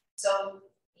 So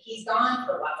he's gone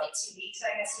for what, like 2 weeks,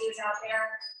 I guess he was out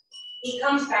there. He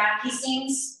comes back, he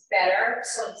seems better.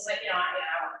 So he's like, you know,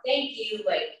 I want to thank you,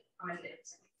 like, I'm gonna get it.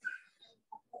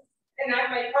 And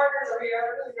my partners over here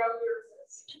are really go through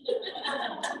this.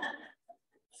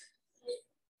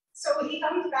 So he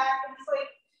comes back and he's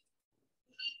like,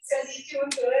 he says he's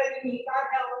doing good and he got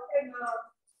help, and like,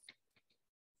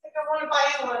 I want to buy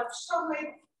you lunch. So I'm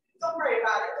like, don't worry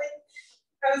about it. Like,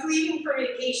 I was leaving for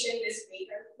vacation this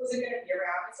week. I wasn't going to be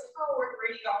around. I said, oh, where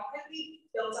are you going? And we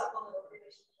built up a little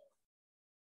relationship.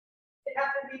 It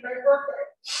happened to be my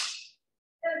birthday.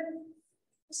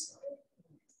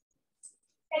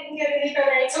 And to get any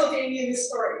better, I told Dameon the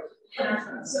story.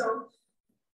 So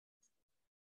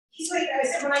he's like, I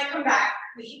said, when I come back,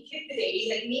 we kick the day.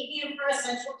 He's like, meet me in front of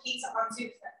Central Pizza on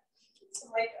Tuesday. So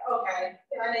I'm like, okay.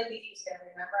 I didn't think he was going to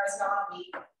remember. I was gone a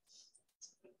week. I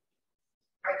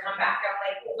come back, I'm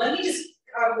like, well, let me just,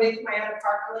 with my other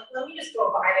partner, like, let me just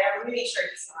go by there. Let me make sure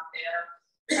he's not there.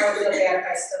 I would feel bad if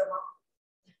I stood him up.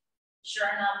 Sure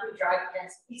enough, we drive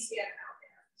past, he's standing out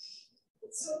there.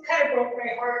 So it kind of broke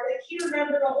my heart. Like, he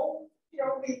remembered the whole, you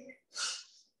know, week.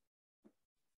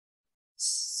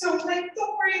 So, like,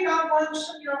 don't worry about lunch,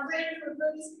 you know, later,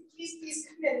 please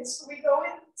come in. So we go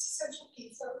into Central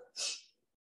Pizza.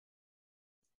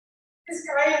 This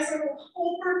guy has a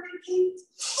whole birthday cake.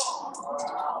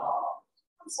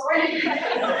 I'm sorry.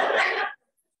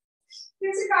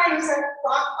 There's a guy who's at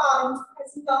rock bottom,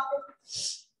 has nothing.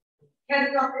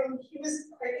 He was,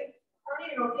 I don't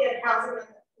even know if he had housing at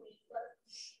that point, but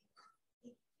he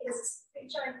has this big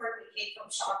giant birthday cake from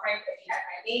ShopRite that he had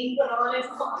my name put on it.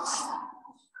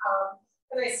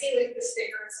 And I see like the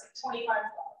sticker, it's like $25.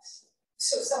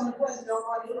 So someone who has no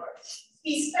money,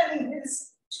 he's spending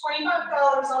his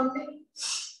 $25 on me.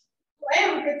 I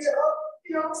have a good job,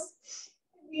 you know.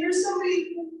 Here's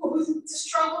somebody who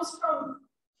struggles from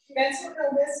mental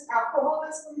illness,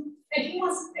 alcoholism, and he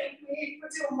wants to thank me for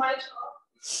doing my job.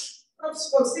 I'm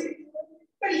supposed to be doing it.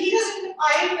 But he doesn't,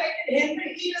 I affected him,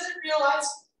 but he doesn't realize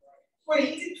what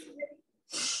he did to me.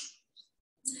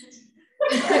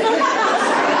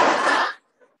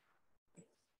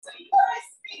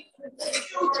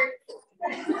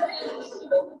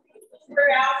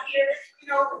 We're out here, you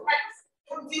know,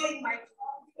 I'm doing my job.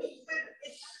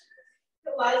 A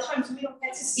lot of times we don't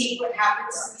get to see what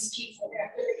happens to these people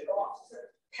after they go off to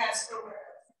PESS or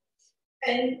wherever.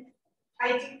 And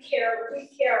I do care, we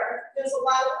care. There's a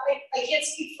lot of, I can't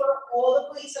speak for all the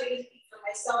police, I can speak for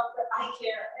myself, but I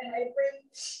care. And I bring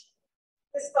this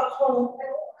stuff home.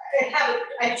 I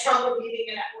have trouble leaving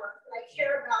it at work, but I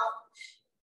care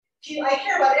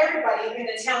about everybody in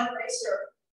the town that I serve.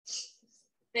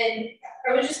 And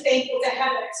I was just thankful to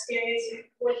have that experience and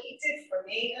what he did for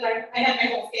me. And I had my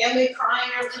whole family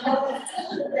crying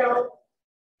you know,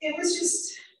 it was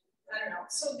just, I don't know.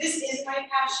 So this is my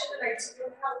passion, and I do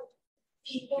help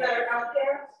people that are out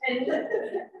there. And I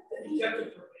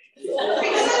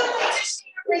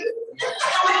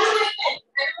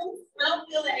don't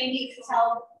feel that I need to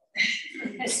tell.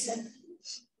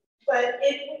 But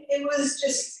it was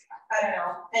just, I don't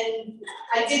know. And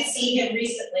I did see him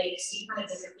recently because he kind of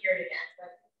disappeared again.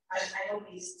 But I hope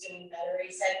he's doing better.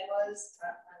 He said he was. I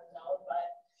don't know, but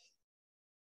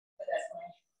that's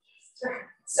my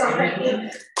sorry.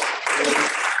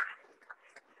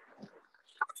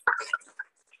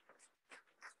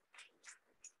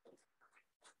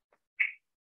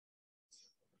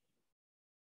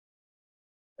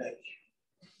 Thank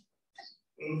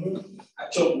you. I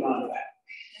choked him on that.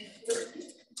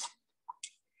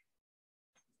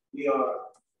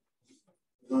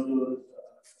 We're going to do a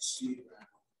speed round,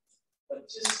 but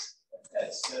just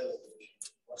that settled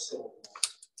what's going on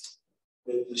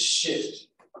with the shift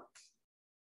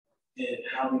in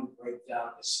how we break down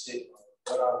the stigma,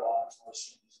 what our law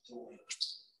enforcement is doing,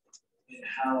 and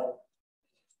how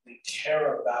we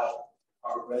care about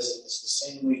our residents the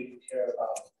same way you care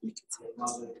about your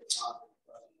mother, your father, your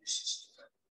brother, your sister.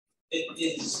 It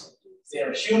is,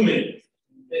 they're human.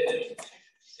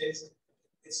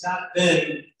 It's not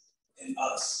them and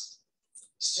us.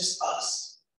 It's just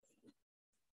us.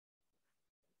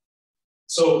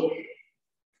 So,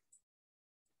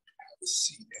 let's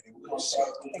see. We're going to start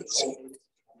with Nicole.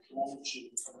 I'm going to you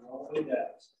coming all the way down.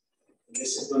 And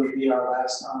this is going to be our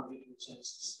last time we get a chance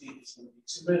to speak. It's going to be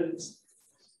 2 minutes.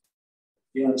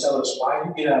 You're going to tell us why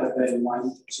you get out of bed and why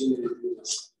you continue to do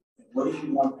this. And what do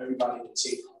you want everybody to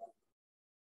take home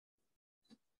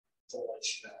for what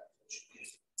you got, what you did?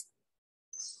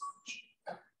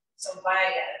 So why I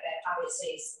got out of bed, obviously,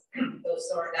 is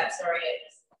that story I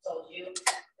just told you.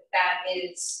 That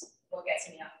is what gets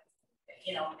me up.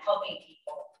 You know, helping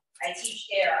people. I teach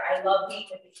there. I love being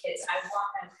with the kids. I want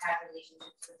them to have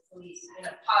relationships with police in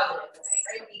a positive way,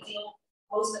 right? We deal,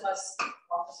 most of us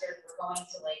officers, we're going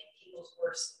to like people's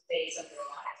worst days of their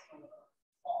lives when we're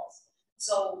calls.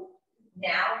 So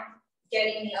now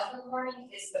getting me up in the morning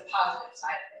is the positive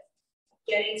side of it.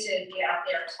 Getting to get out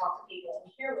there and talk to people and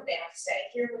hear what they have to say,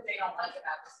 hear what they don't like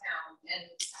about this town and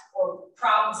or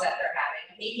problems that they're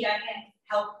having. Maybe I can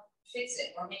help fix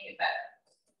it or make it better.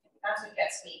 That's what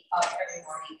gets me up every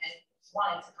morning and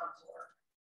wanting to come to work.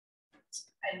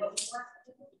 And what do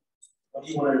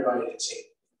you want everybody to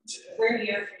take today? We're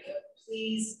here for you.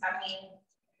 Please, I mean,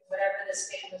 whatever the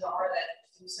stigmas are that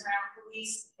do surround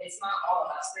police, it's not all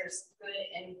of us. There's good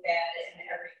and bad in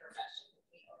every profession.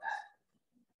 We know that.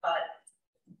 But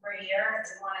we're here,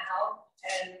 we want to help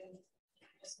and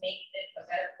just make it a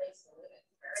better place to live in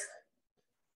for everybody.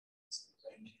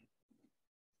 Thank you.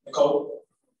 Nicole?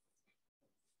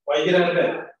 Why you get out of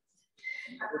bed?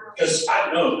 Because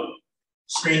I know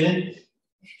screening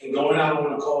and going out on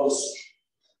the calls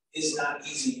is not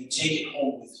easy. You take it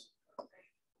home with you.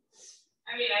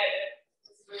 I mean,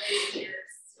 it's related to your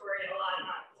story a lot,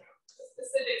 not the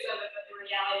specifics of it, but the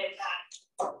reality of that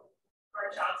our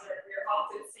jobs are, we're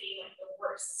often seeing like the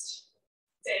worst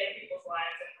day of people's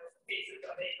lives and the faces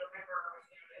that they remember.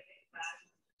 You know, I think that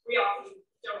we often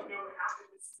don't know what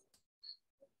happens.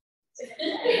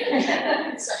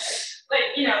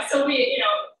 Like, you know, so we, you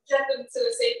know, get them to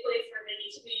a safe place where they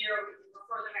need to be, or we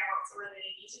refer them out to where they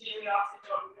need to be. We often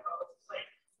don't know, like,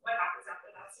 what happens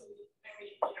after that. So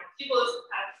we, you know, people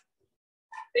have,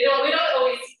 we don't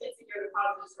always get to hear the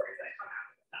positive stories that come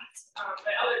out of that.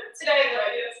 But today, what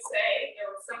I do have to say, there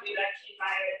was somebody that came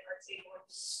by our table and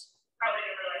probably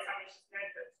didn't realize how much she's meant,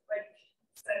 but like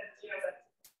said, you know, that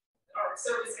our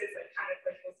services that kind of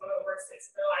like was one of the worst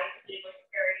things. So I gave like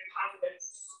very positive,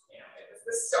 you know, it was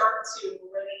the start to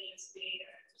where they need to be,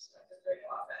 and just like doing a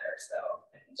lot better. So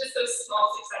just those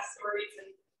small success stories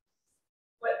and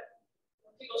what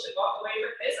people should walk away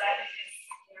from this, I think it's,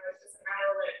 you know, it doesn't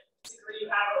matter what degree you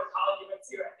have or what college you went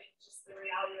to. I think just the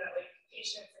reality that like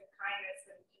patience and kindness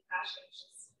and compassion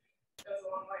just goes a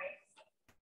long way.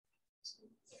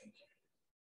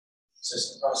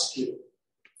 Assistant Prosecutor.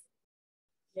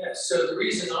 Yeah, so the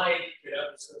reason I get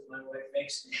up is because my wife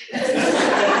makes me.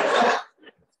 I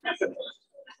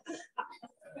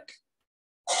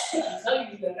can tell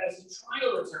you that as a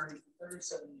trial attorney for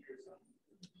 37 years,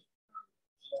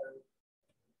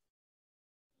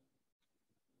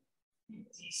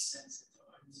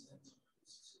 desensitized at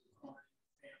times to crime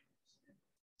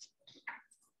families.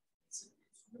 It's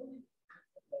really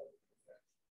difficult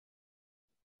profession.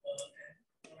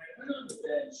 And when I went on the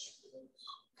bench for those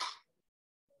years,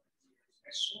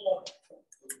 I saw the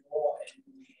law and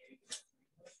the behavior.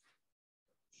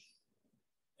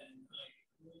 And I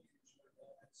really enjoyed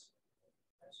that.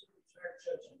 As a retired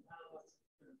judge, I'm not allowed to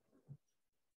do it.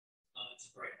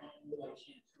 It's right on what I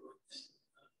can't do it.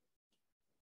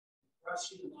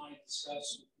 Prosecutor and I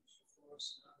discussed with Mr.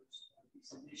 Forrest and others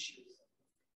these initiatives.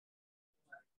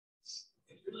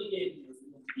 It really gave me a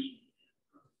real meaning.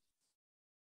 I'm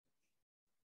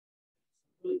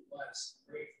really blessed and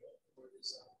grateful for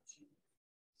this opportunity.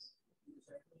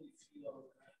 Because I really feel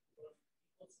that what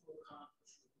people to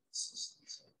accomplish with the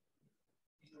assistance of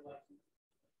people like you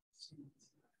is we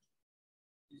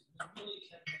really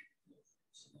can make a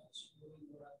difference. And that's really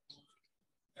what I want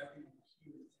everyone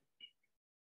here to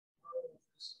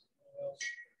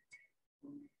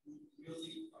we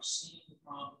really are seeing the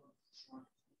problem and trying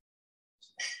to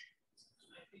fix it.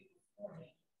 And I think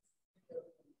beforehand,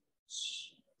 everyone was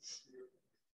so sure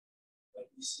that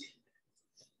we see it.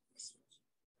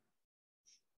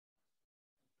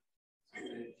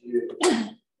 Thank you.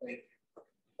 Thank you.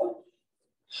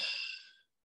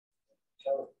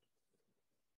 Kelly,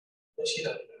 what's she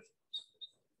done?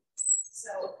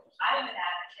 So I'm an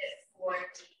advocate for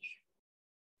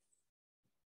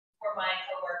my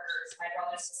coworkers, my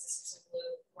brothers and sisters in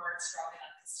blue, who are strong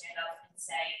enough to stand up and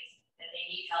say that they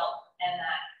need help and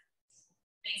that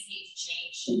things need to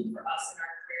change for us in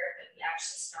our career, that we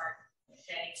actually start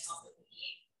getting help that we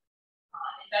need.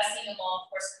 Investing in law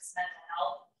enforcement's mental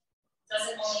health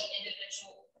doesn't only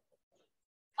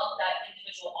help that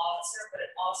individual officer, but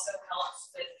it also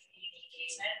helps with community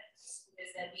engagement,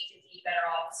 because then we can be better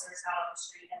officers out on the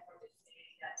street and for the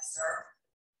community that we serve.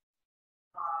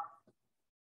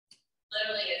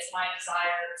 Literally, it's my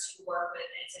desire to work with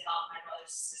and to help my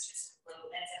brothers and sisters in blue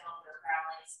and to help their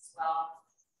families as well.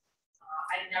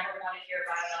 I never want to hear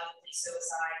about another police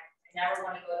suicide. I never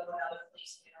want to go to another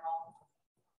police funeral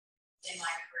in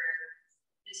my career.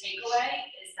 The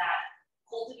takeaway is that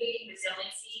cultivating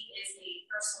resiliency is a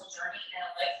personal journey and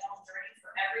a lifelong journey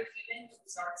for every human who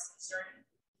starts this journey.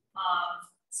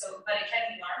 But it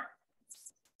can be learned.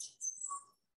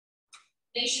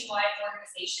 Nationwide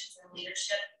organizations and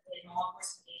leadership in law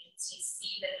enforcement agencies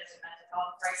see that there's a mental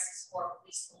health crisis for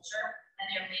police culture, and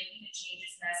they're making the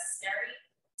changes necessary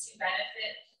to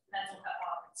benefit and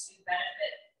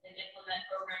implement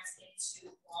programs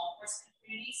into law enforcement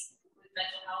communities with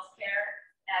mental health care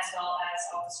as well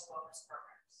as officer wellness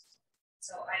programs.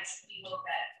 So I truly hope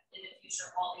that in the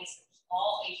future, all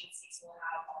agencies will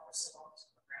have officer wellness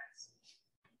programs.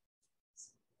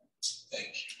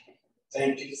 Thank you.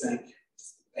 Thank you. Thank you.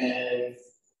 And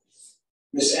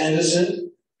Ms.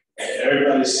 Anderson,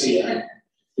 everybody see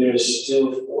there's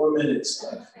still 4 minutes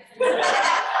left.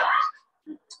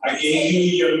 I gave you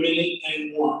your minute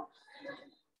and one.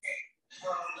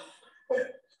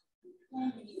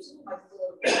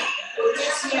 It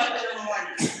gets me up in the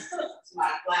morning. It's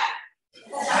my black.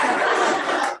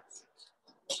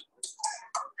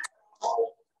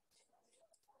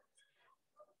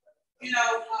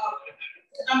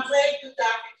 I'm glad the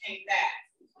doctor came back,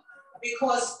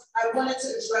 because I wanted to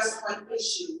address one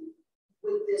issue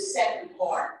with the second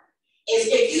part. Is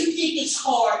if you think it's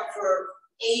hard for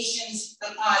Asians to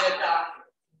find a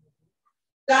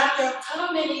doctor,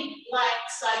 how many Black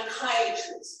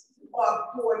psychiatrists are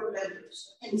board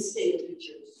members in the state of New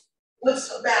Jersey? What's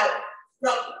about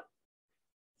roughly?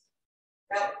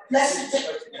 About less than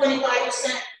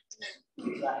 25%?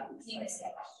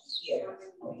 Yeah.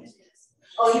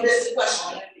 Oh, you missed the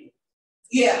question.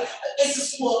 Yeah, it's a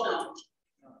small number.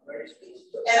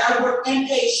 And I work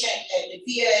inpatient at the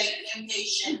VA,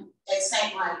 inpatient at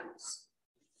St. Michael's.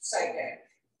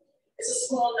 It's a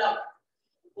small number.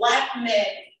 Black men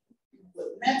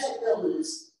with mental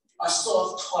illness are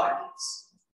soft targets,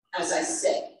 as I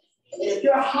said. And if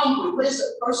you're hungry, what is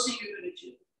the first thing you're going to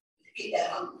do to get that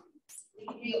hungry?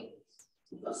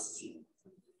 You must steal.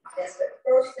 That's the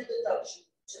first introduction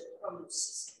to the criminal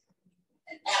system.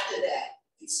 And after that,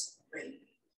 it's rape.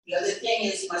 The other thing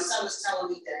is, my son was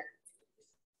telling me that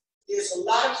there's a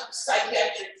lot of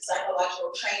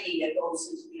psychological training that goes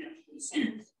into being a police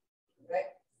officer, right?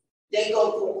 They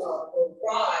go through a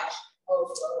barrage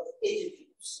of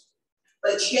interviews,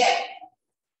 but yet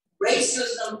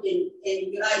racism in the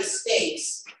United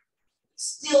States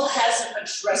still hasn't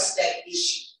addressed that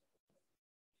issue.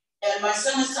 And my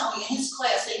son was telling me in his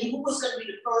class that he was going to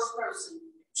be the first person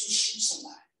to shoot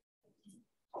somebody.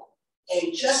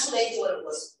 And just what they thought it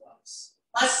was.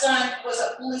 My son was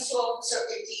a police officer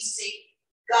in DC,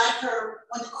 got her,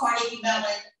 went to Carnegie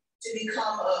Mellon to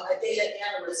become a data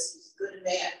analyst. He's a good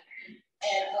man.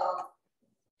 And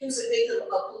he was a victim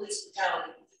of police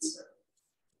brutality in Pittsburgh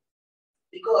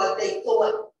because they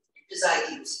thought his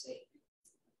ID was fake.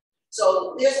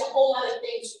 So there's a whole lot of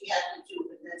things we have to do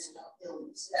with mental health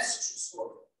illness. That's a true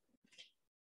story.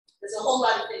 There's a whole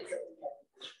lot of things that we have to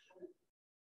do.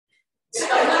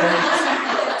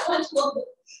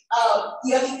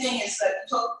 The other thing is that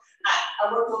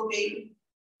I work with baby.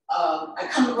 I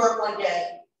come to work one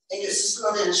day and there's this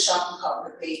girl in a shopping cart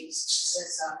with babies. She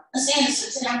says, Miss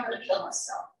Anderson, today I'm gonna kill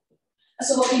myself. I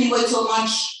said, well, can you wait till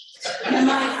lunch? And in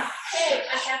my head,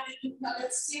 I have to do, no,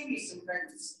 that's serious in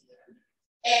pregnancy.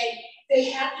 And they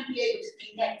have to be able to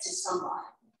connect to somebody.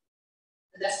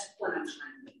 And that's the point I'm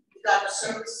trying to make. We got the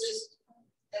services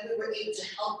and we were able to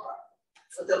help her.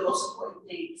 But the most important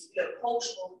thing is be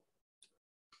approachable,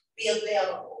 be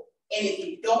available. And if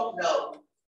you don't know,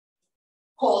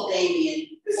 call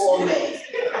Dameon or me.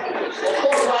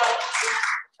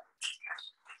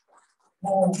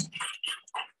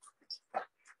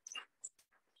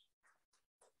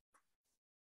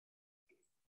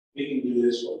 We can do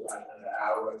this for about another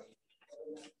hour,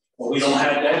 but we don't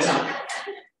have that time.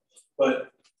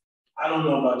 But I don't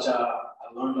know about y'all,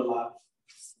 I learned a lot.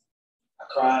 I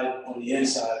cried on the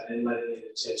inside and didn't let it get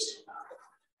a chance to come out.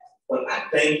 But I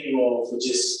thank you all for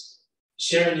just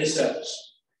sharing yourselves,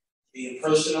 being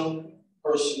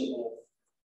personable,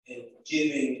 and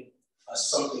giving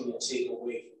us something to take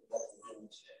away from what we're doing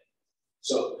today.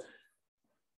 So,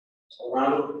 a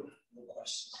round of no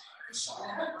questions. I'm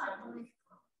sorry.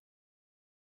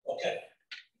 Okay.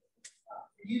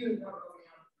 You know,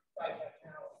 I have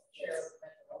now chair of the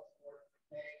mental health board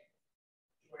today,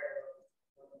 where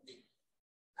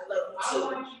I love I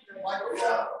want you to know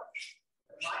that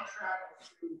my travel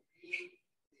through being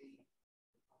the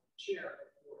chair of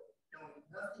the board, knowing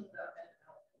nothing about mental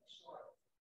health whatsoever,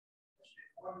 has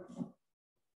been wonderful.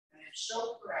 And I'm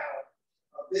so proud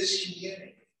of this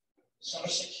community,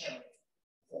 Somerset County,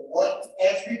 for what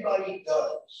everybody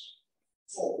does,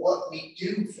 for what we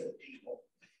do for the people.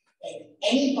 And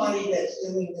anybody that's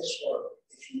doing this work,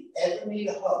 if you ever need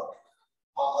a hug,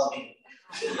 I'll hug you.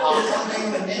 I'll hug you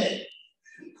in a minute,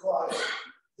 because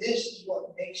this is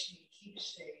what makes me keep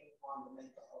staying on the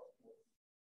mental health board.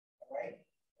 All right?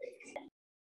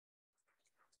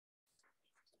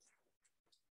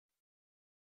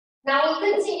 Now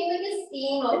we'll continue with this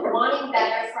theme of wanting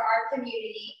better for our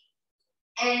community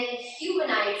and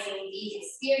humanizing these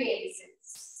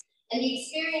experiences. And the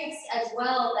experience as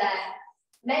well that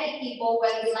many people,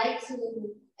 whether we like to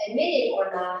admit it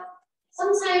or not,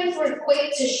 sometimes we're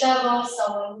quick to shove off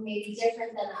someone who may be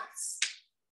different than us.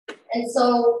 And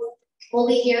so we'll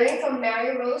be hearing from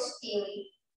Maryrose Fealey,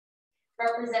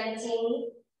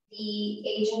 representing the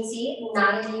agency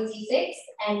Not an Easy Fix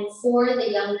and For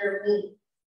the Younger Me.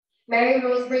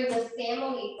 Maryrose brings a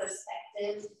family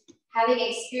perspective, having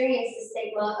experienced the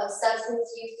stigma of substance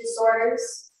use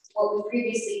disorders, what we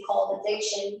previously called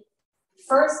addiction,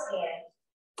 firsthand,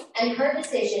 and her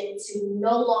decision to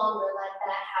no longer let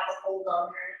that have a hold on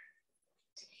her.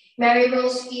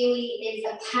 Maryrose Fealey is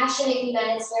a passionate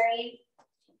humanitarian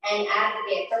and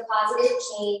advocate for positive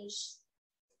change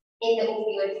in the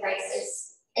opioid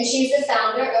crisis. And she's the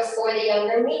founder of For the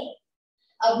Younger Me,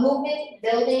 a movement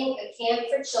building a camp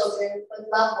for children with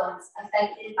loved ones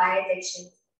affected by addiction.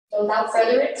 So without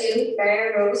further ado,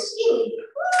 Maryrose Fealey.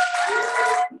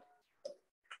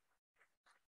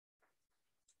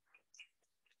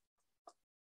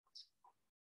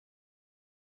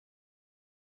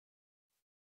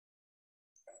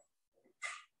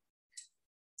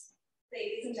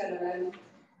 Ladies and gentlemen,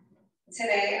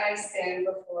 today I stand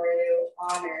before you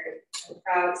honored and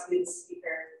proud to be the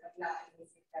speaker of Not an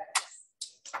Easy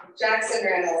Fix. Jackson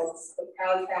Reynolds, the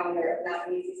proud founder of Not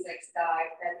an Easy Fix,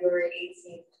 died February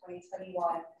 18,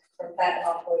 2021 from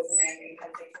fentanyl poisoning in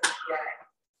Huntington, PA.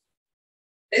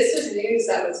 This was news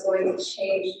that was going to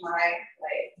change my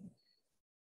life.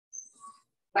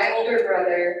 My older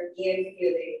brother, Ian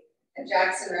Fealey, and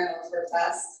Jackson Reynolds were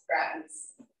best friends.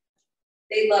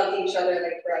 They loved each other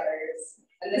like brothers,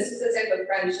 and this was the type of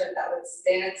friendship that would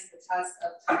stand the test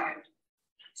of time.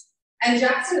 And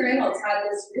Jackson Reynolds had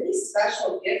this really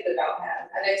special gift about him,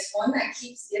 and it's one that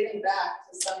keeps giving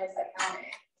back to Somerset County.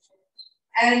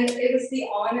 And it was the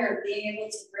honor of being able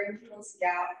to bring people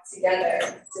together,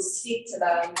 to speak to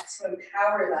them, to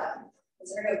empower them, and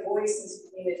to bring a voice into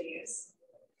communities.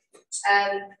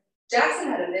 And Jackson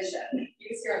had a mission. He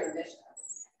was here on a mission.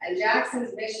 And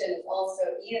Jackson's mission is also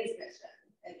Ian's mission.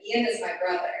 And Ian is my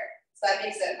brother, so that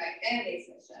makes it my family's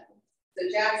mission. So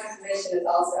Jackson's mission is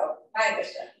also my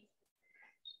mission.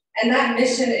 And that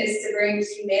mission is to bring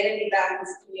humanity back into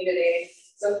the community,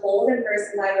 to hold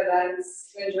in-person live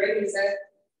events, to enjoy music,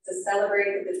 to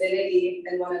celebrate the divinity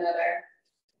in one another,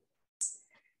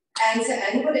 and to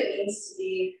end what it means to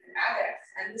be an addict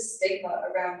and the stigma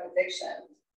around addiction.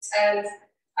 And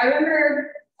I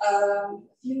remember a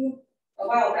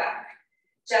while back,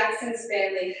 Jackson's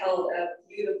family held a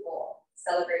beautiful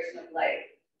celebration of life,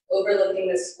 overlooking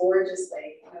this gorgeous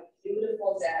lake on a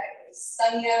beautiful day. It was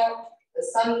sunny out, the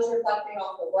sun was reflecting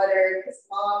off the water. His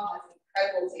mom has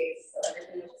incredible taste, so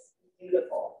everything was just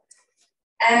beautiful.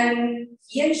 And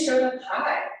Ian showed up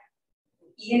high.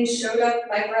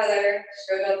 My brother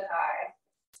showed up high.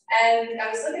 And I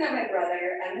was looking at my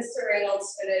brother, and Mr.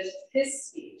 Reynolds finished his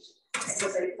speech. He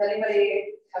was like, does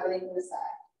anybody have anything to say?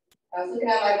 I was looking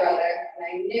at my brother,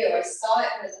 and I saw it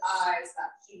in his eyes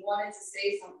that he wanted to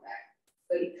say something,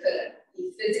 but he couldn't.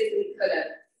 He physically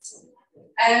couldn't.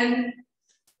 And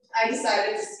I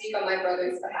decided to speak on my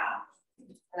brother's behalf.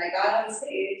 And I got on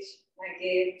stage, and I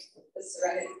gave the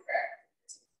Serenity Prayer.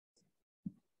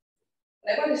 And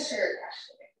I bought a shirt,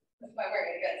 actually. That's why I'm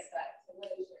wearing it against that.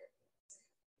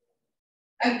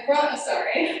 I bought a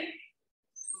shirt.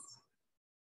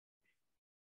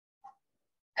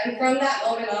 And from that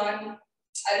moment on,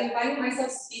 I've been finding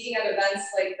myself speaking at events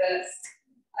like this.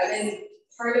 I've been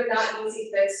part of Not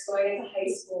Easy Fix, going into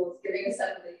high school, giving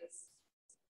assemblies,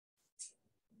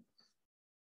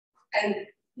 and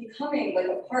becoming like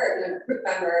a part and a group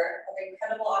member of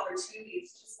incredible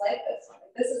opportunities just like this one.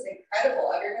 This is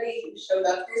incredible. Everybody who showed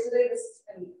up here today, this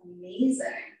has been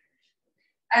amazing.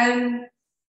 And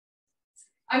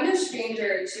I'm no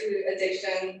stranger to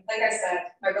addiction. Like I said,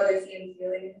 my brother's Fealey,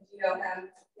 if you know him,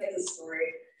 he has a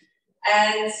story.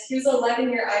 And he was an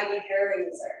 11-year IV heroin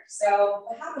user. So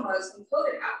what happened was, when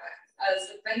COVID happened, as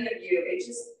with many of you, it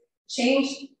just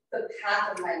changed the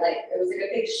path of my life. It was like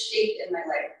a big shake in my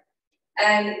life.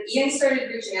 And Ian started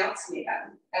reaching out to me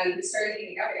again, and we started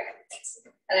hanging out again.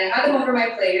 And I had him over my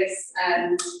place,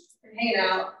 and we're hanging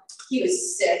out. He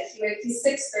was sick. He's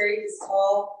 6'3", he's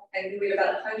tall, and he weighed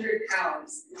about 100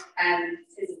 pounds. And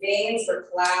his veins were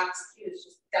collapsed. He was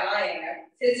just dying. I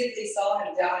physically saw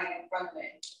him dying in front of me.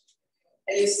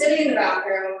 And he was sitting in the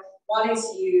bathroom, wanting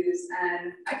to use,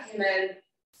 and I came in,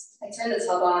 I turned the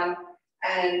tub on,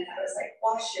 and I was like,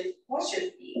 wash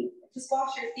your feet. Just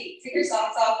wash your feet. Take your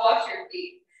socks off, wash your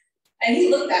feet. And he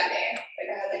looked at me, like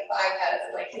I had like 5 heads,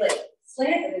 and he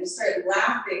slanted and just started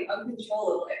laughing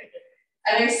uncontrollably.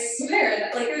 And I swear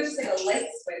that it was just like a light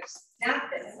switch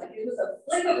snapped in him. Like it was a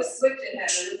flick of a switch in him.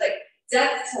 It was like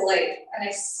death to life. And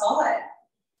I saw it.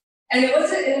 And it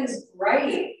was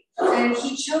bright. And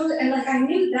he chose, and I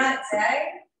knew that day,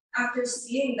 after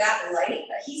seeing that light,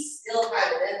 that he still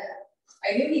had it in him.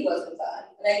 I knew he wasn't done,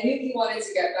 and I knew he wanted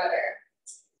to get better.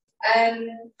 And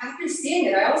after seeing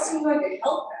it, I also knew I could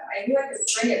help him. I knew I could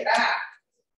bring it back.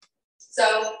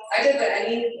 So I did what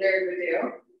any nerd would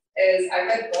do, is I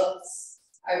read books.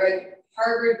 I read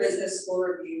Harvard Business School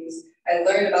reviews. I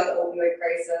learned about the opioid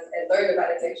crisis. I learned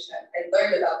about addiction. I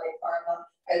learned about big pharma.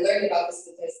 I learned about the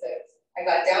statistics. I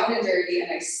got down and dirty,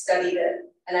 and I studied it,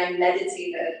 and I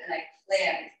meditated, and I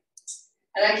planned.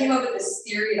 And I came up with this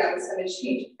theory that was going to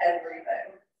change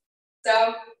everything.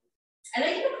 So, and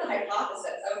I came up with a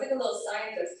hypothesis. I was like a little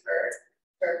scientist for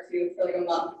like a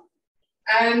month.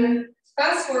 And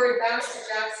fast forward back to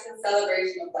Jackson's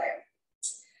celebration of life.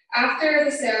 After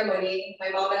the ceremony, my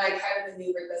mom and I kind of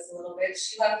maneuvered this a little bit.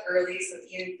 She left early, so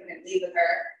Ian couldn't leave with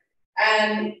her.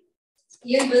 And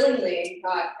Ian willingly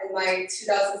got in my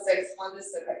 2006 Honda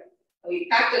Civic. And we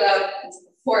packed it up and took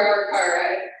a 4-hour car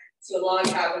ride to a log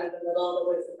cabin in the middle of the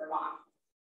woods of Vermont.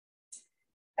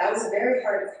 That was a very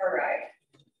hard car ride.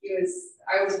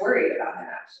 I was worried about him,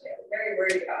 actually. I was very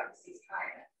worried about him because he's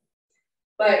kind.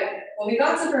 But when we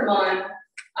got to Vermont,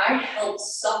 I helped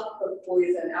suck the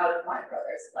poison out of my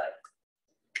brother's life.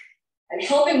 And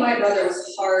helping my brother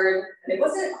was hard, and it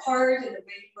wasn't hard in the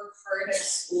way we worked hard at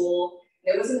school.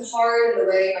 And it wasn't hard in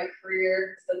the way my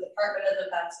career, the Department of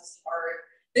Defense was hard.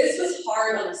 This was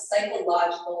hard on a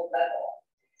psychological level.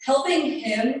 Helping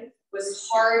him was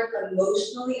hard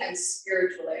emotionally and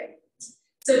spiritually.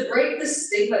 To break the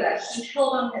stigma that he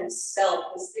held on himself,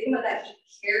 the stigma that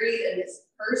he carried in his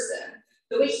person,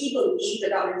 the way he believed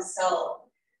about himself,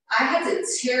 I had to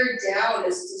tear down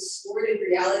this distorted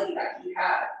reality that he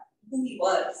had, who he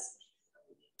was.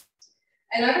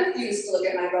 And I refused to look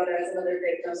at my brother as another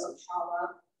victim of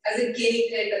trauma, as a guinea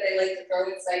pig that they like to throw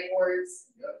in psych wards.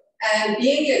 And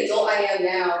being the adult I am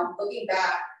now, looking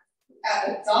back at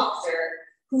a doctor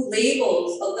who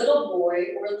labels a little boy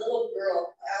or a little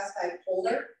girl as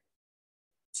bipolar,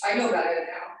 I know better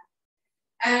now.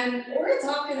 And or a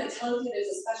doctor that tells you there's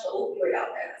a special opioid out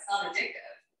there that's not addictive.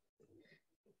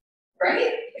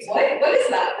 Right? Like, what is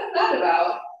that? What's that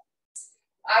about?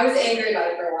 I was angry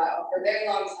about it for a while, for a very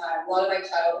long time. A lot of my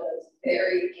childhood, I was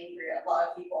very angry at a lot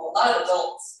of people, a lot of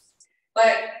adults. But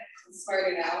I'm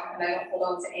smarter now, and I don't hold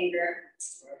on to anger.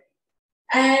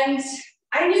 And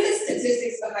I knew the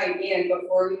statistics behind Ian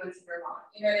before we went to Vermont.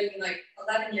 You know what I mean? Like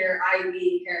 11-year IV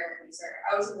heroin user.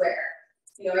 I was aware.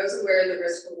 You know, I was aware of the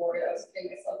risk reward I was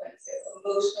putting myself into,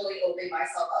 emotionally opening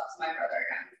myself up to my brother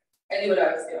again. I knew what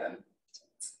I was doing.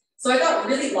 So I thought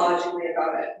really logically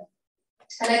about it.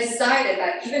 And I decided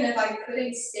that even if I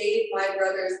couldn't save my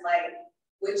brother's life,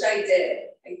 which I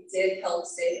did help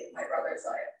save my brother's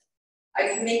life, I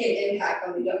could make an impact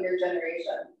on the younger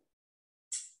generation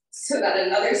so that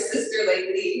another sister like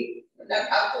Lee would not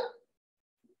have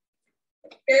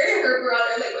to bury her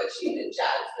brother like what she did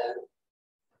Jackson.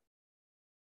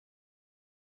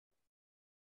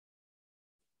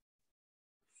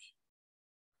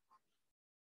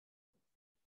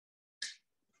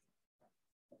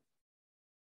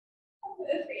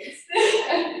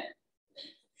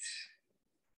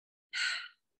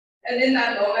 And in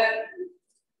that moment,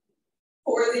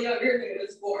 before the younger me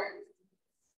was born,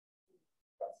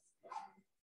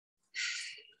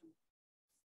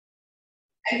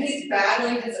 and he's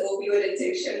battling his opioid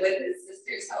addiction with his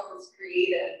sister's help was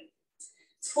created.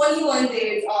 21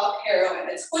 days off heroin,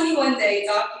 a 21-day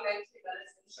documentary that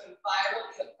has been shown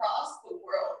virally across the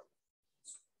world.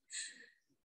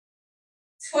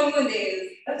 21 days,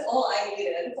 that's all I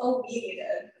needed, that's all we needed,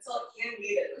 that's all you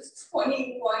needed, it was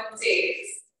 21 days.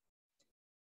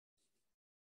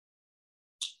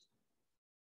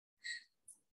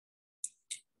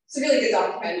 It's a really good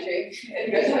documentary, if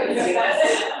you guys haven't seen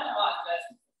it.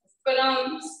 But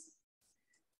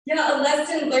yeah, a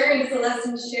lesson learned is a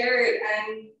lesson shared,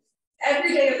 and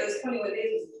every day of those 21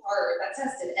 days was hard. That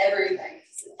tested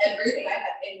everything I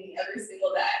had in me every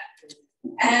single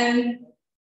day.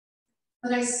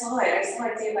 But I saw it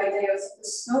day by day. It was the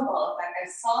snowball effect. I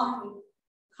saw him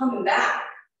coming back,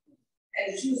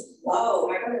 and he was low.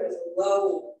 My brother was a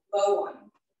low one.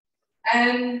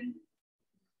 And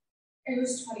it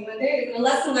was 21 days. And a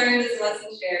lesson learned is a lesson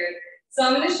shared. So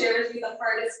I'm going to share with you the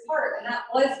hardest part, and that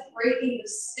was breaking the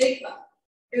stigma.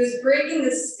 It was breaking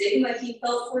the stigma he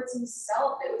felt towards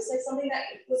himself. It was like something that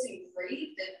was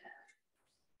engraved in him.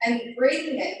 And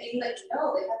breaking it, being like,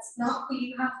 no, like, that's not who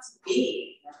you have to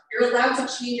be. You're allowed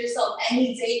to change yourself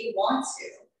any day you want to.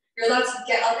 You're allowed to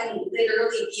get up and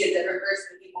literally be a different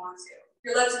person if you want to.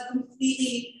 You're allowed to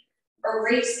completely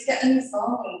erase, get a new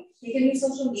phone, make a new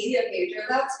social media page. You're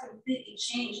allowed to completely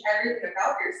change everything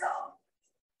about yourself.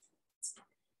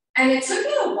 And it took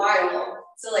me a while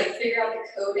to like figure out the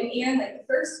code in Ian. Like the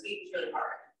first week was really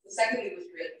hard. The second week was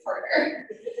really harder.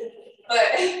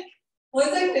 But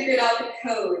once I figured out the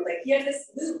code, like he had this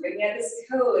loop and he had this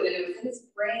code and it was in his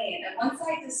brain. And once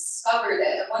I discovered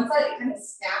it, and once it kind of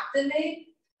snapped in me,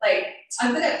 like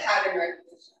I'm good at pattern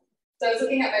recognition. So I was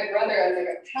looking at my brother as like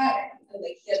a pattern, and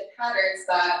like he had patterns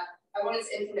that I wanted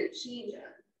to implement change in.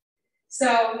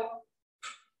 So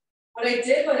what I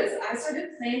did was I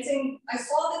started planting, I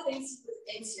saw the things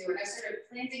he was into, and I started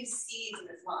planting seeds in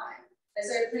his mind. I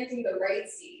started planting the right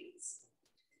seeds.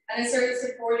 And I started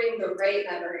supporting the right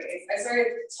memories. I started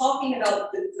talking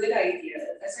about the good ideas.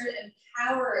 I started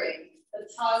empowering the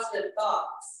positive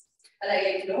thoughts. And I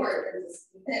ignored and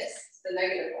dismissed the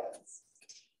negative ones.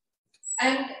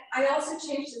 And I also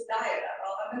changed his diet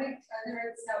up. I'm gonna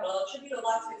write this down, but I'll attribute a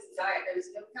lot to his diet. There was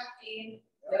no caffeine,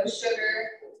 no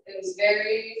sugar. It was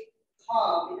very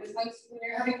calm, because when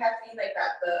you're having caffeine like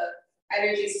that, the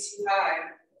energy is too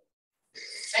high.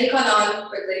 And he caught on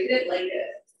quickly. He didn't like it,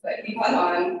 but he caught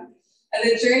on. And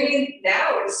the journey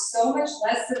now is so much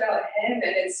less about him, and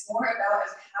it's more about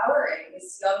empowering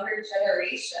this younger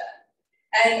generation.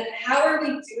 And how are we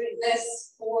doing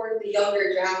this for the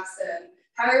younger Jackson?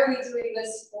 How are we doing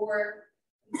this for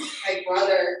my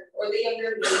brother, or the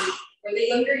younger me, or the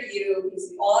younger you, because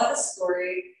we all have a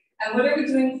story? And what are we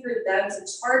doing for them to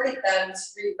target them, to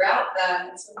reroute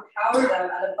them, to empower them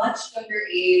at a much younger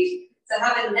age, to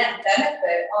have a net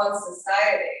benefit on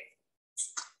society?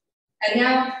 And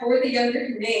now for the younger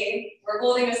me, we're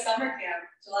holding a summer camp,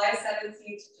 July 17th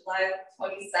to July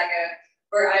 22nd,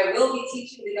 where I will be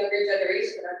teaching the younger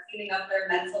generation about cleaning up their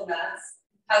mental mess,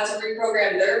 how to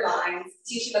reprogram their minds,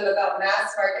 teaching them about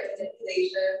mass market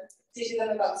manipulation, teaching them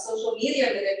about social media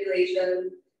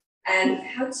manipulation, and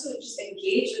how to just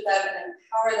engage with them and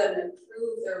empower them and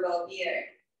improve their well-being.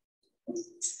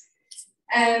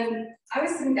 And I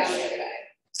was sitting down the other day,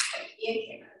 and Ian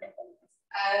came in,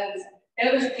 and and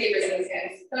a bunch of papers in his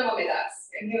hands, put them on my desk.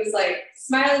 And he was like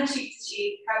smiling cheek to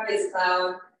cheek, happy as a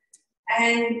clown.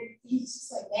 And he's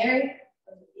just like, Mary,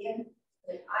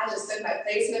 like, I just took my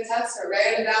placement test for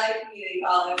Rheanah Valley Community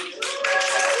College.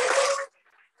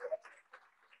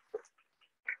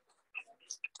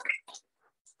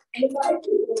 And if I could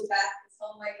go back and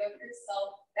tell my younger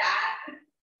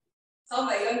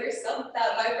self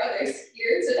that my brother's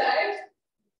here today,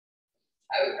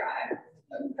 I would cry.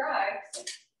 I would cry.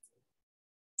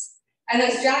 And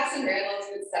as Jackson Reynolds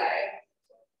would say,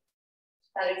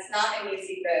 that it's not an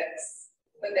easy fix,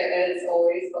 but there is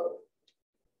always hope.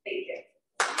 Thank you.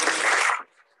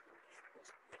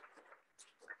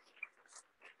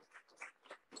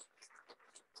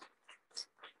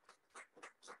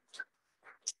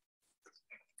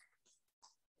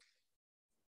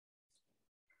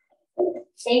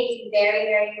 Thank you very,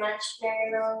 very much,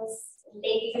 Maryrose. And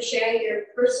thank you for sharing your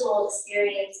personal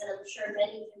experience, and I'm sure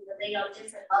many can relate on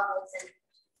different levels and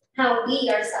how we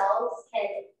ourselves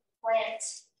can plant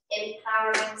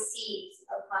empowering seeds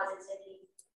of positivity.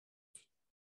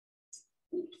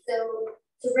 So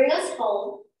to bring us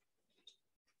home,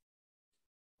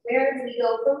 where do we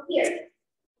go from here?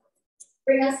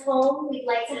 Bring us home, we'd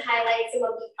like to highlight some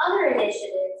of the other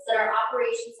initiatives that our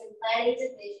Operations and Planning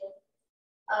Division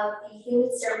of the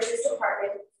Human Services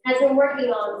Department has been working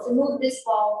on to move this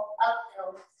ball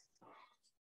uphill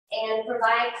and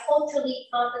provide culturally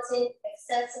competent,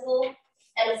 accessible,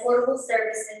 and affordable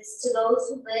services to those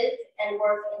who live and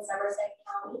work in Somerset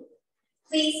County.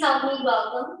 Please help me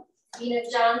welcome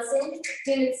Rheanah Johnson,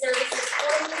 Human Services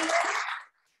Coordinator.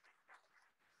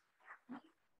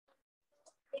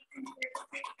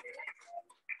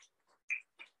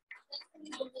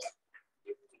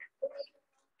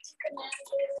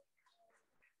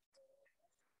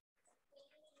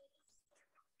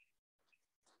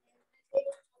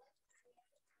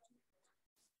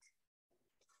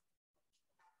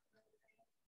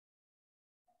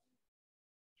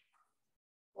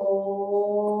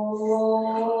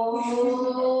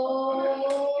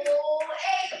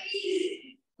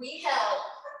 We help.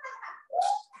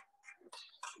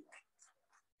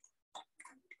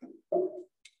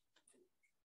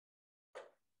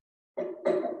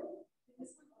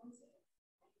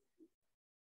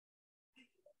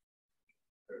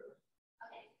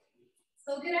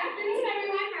 So good afternoon,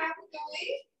 everyone. How are we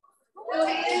going? Still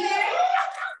hanging in there?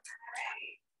 All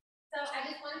right. So I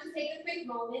just wanted to take a quick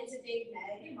moment to thank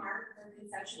Meg and Mark for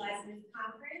conceptualizing this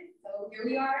conference. So here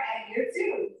we are at year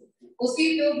 2. We'll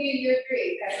see if it'll be a year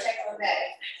 3. Gotta check on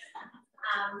Meg.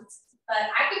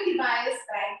 But I could be biased,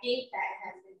 but I think that it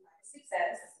has been quite a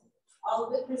success. All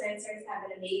of the presenters have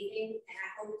been amazing, and I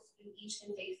hope you each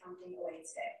can take something away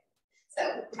today.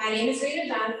 So my name is Rheanah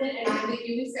Johnson, and I'm the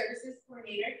Human Services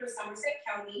Coordinator for Somerset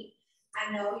County.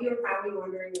 I know you're probably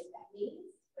wondering what that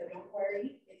means, but don't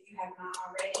worry. If you have not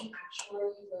already, I'm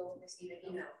sure you will receive an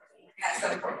email from me at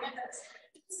some point.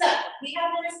 So we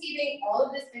have been receiving all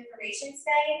of this information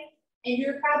today, and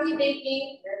you're probably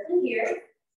thinking, where from here,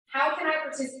 how can I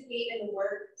participate in the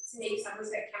work to make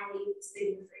Somerset County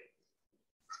stigma-free?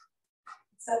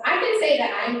 So I can say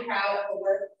that I'm proud of the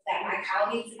work that my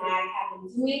colleagues and I have been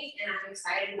doing, and I'm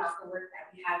excited about the work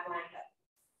that we have lined up.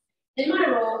 In my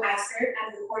role, I serve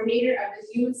as the coordinator of the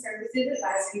Human Services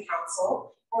Advisory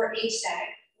Council, or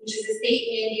HSAC, which is a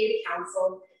state-mandated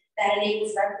council that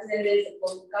enables representatives of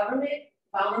local government,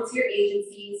 volunteer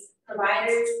agencies,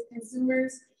 providers,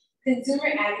 consumers, consumer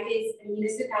advocates, and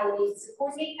municipalities to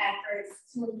coordinate efforts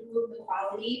to improve the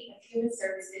quality of human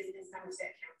services in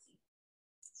Somerset County.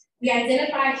 We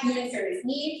identify human service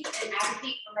needs and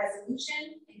advocate for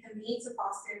resolution and convene to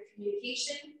foster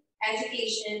communication,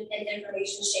 education, and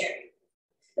information sharing.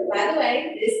 By the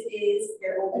way, this is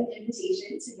your open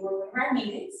invitation to join one of our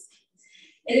meetings.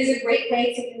 It is a great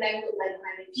way to connect with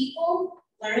like-minded people,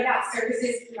 learn about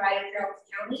services provided throughout the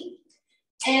county,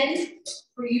 and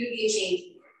for you to be a change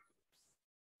maker.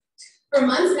 For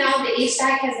months now, the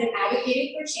HSAC has been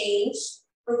advocating for change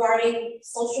regarding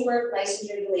social work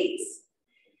licensure delays.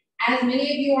 As many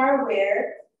of you are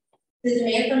aware, the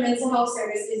demand for mental health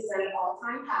services is at an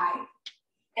all-time high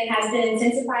and has been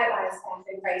intensified by a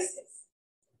staffing crisis.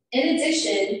 In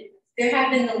addition, there have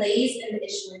been delays in the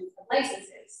issuance of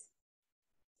licenses.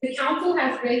 The council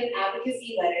has written an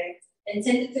advocacy letter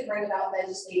intended to bring about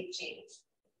legislative change.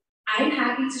 I'm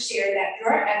happy to share that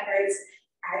through our efforts,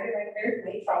 our director,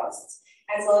 Mike Frost,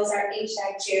 as well as our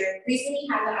HSAC chair, recently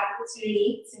had the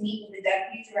opportunity to meet with the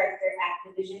deputy director at the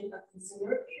Division of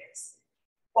Consumer Affairs.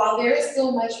 While there is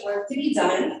still much work to be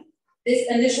done, this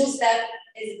initial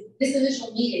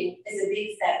meeting is a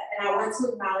big step, and I want to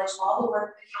acknowledge all the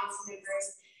work the council members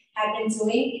have been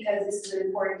doing because this is an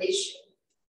important issue.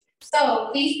 So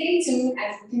please stay tuned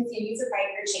as we continue to fight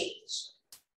for change.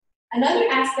 Another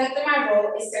aspect of my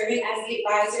role is serving as the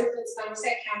advisor for the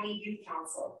Somerset County Youth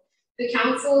Council. The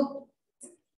council,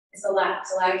 it's a lot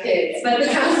of kids, but the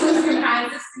council is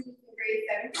comprised of students in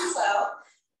grades 7 to 12.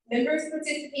 Members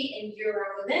participate in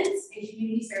year-round events and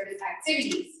community service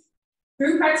activities.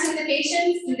 Through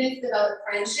participation, students develop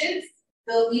friendships,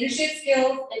 build leadership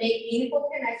skills, and make meaningful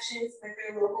connections with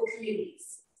their local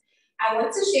communities. I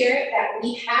want to share that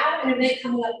we have an event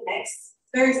coming up next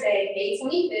Thursday, May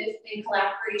 25th, in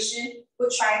collaboration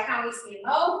with Tri-County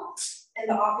CMO and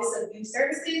the Office of Youth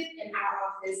Services and our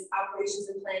Office Operations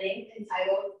and Planning,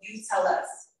 entitled Youth Tell Us.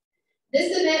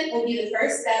 This event will be the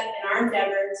first step in our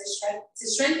endeavor to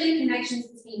strengthen connections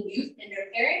between youth and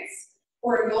their parents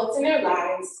or adults in their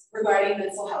lives regarding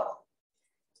mental health.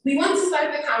 We want to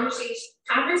start the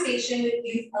conversation with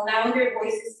youth, allowing their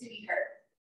voices to be heard.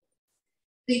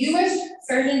 The U.S.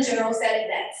 Surgeon General said it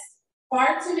best.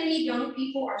 Far too many young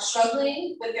people are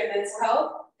struggling with their mental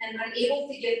health and unable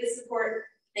to get the support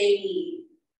they need.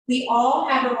 We all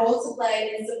have a role to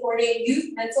play in supporting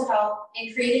youth mental health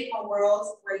and creating a world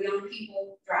where young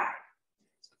people thrive.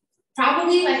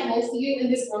 Probably like most of you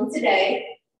in this room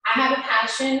today, I have a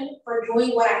passion for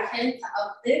doing what I can to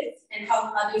uplift and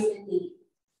help others in need.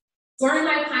 During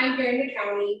my time here in the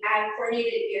county, I have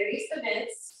coordinated various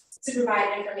events to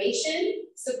provide information,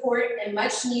 support, and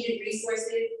much needed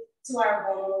resources to our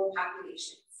vulnerable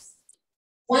populations.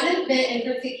 One event in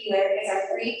particular is our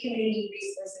free community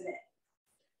resource event.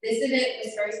 This event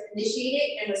was first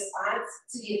initiated in response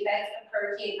to the effects of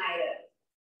Hurricane Ida.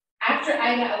 After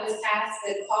Ida, I was tasked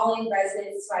with calling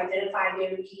residents to identify their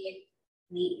immediate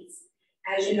needs.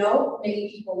 As you know, many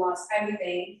people lost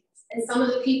everything, and some of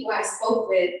the people I spoke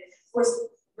with were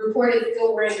reported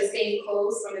still wearing the same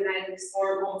clothes from the night of the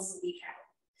storm almost a week out.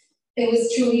 It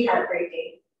was truly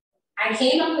heartbreaking. I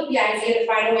came up with the idea to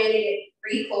find a way to get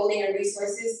free clothing and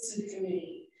resources to the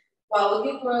community. While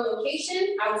looking for a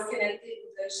location, I was connected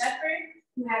with Good Shepherd,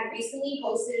 who had recently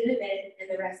hosted an event, and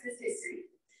the rest is history.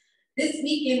 This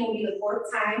weekend will be the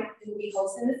 4th time we will be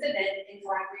hosting this event in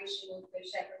collaboration with Good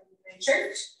Shepherd Lutheran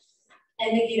Church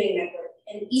and the Giving Network.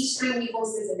 And each time we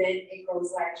host this event, it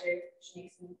grows larger, which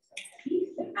makes me so happy.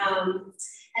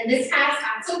 And this past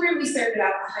October, we served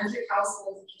about 100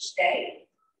 households each day.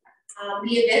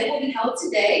 The event will be held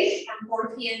today from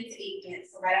 4 p.m. to 8 p.m.,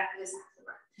 so right after this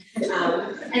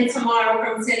afternoon. And tomorrow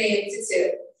from 10 a.m. to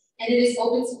 2. And it is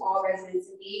open to all residents.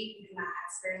 Indeed, we do not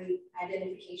ask for any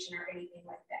identification or anything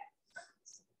like that.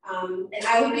 And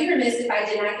I would be remiss if I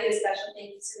did not give a special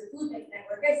thank you to the Food Bank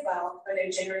Network as well for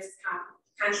their generous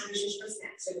contributions for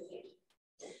snacks for the family.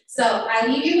 So I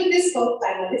leave you with this quote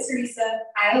by Mother Teresa: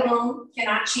 "I alone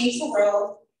cannot change the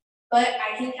world, but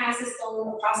I can cast a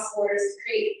stone across borders to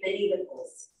create many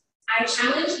ripples." I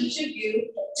challenge each of you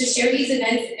to share these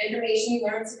events and information you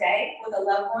learned today with a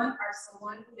loved one or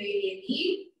someone who may be in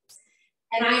need.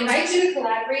 And I invite you to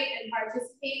collaborate and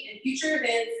participate in future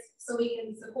events so we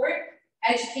can support,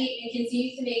 educate, and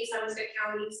continue to make Somerset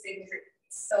County stigma-free.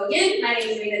 So again, my name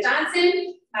is Rheanah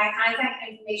Johnson. My contact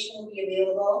information will be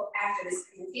available after this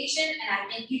presentation, and I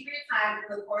thank you for your time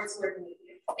and look forward to working with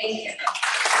you. Thank you.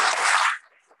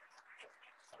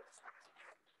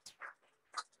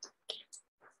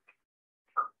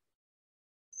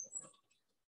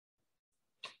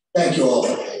 Thank you all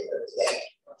for being here today.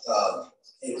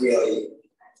 It really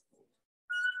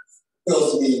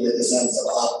fills me with a sense of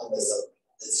optimism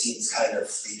that seems kind of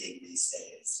fleeting these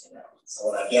days, you know. So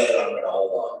when I get it, I'm going to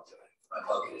hold on to it. My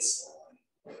bucket is full,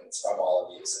 and it's from all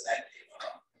of you, so thank you.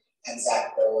 I'm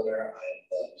Zach Billitz. I'm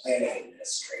the planning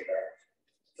administrator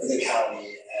for the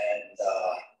county, and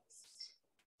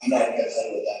I'm not even going to tell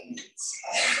you what that means.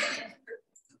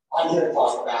 I'm here to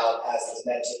talk about, as was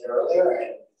mentioned earlier,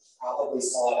 and probably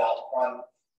saw it out front,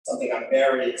 something I'm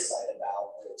very excited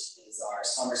about, which is our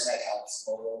Somerset Helps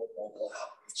mobile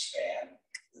outreach van,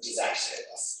 which is actually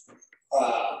us.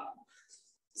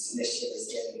 This initiative has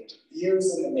been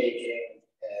years in the making,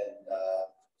 and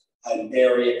I'm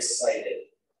very excited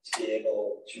to be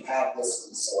able to have this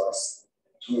resource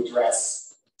to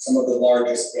address some of the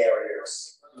largest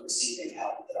barriers to receiving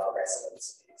help that our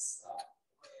residents face.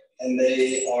 And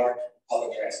they are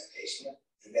public transportation,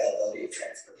 availability of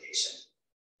transportation.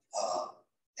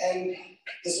 And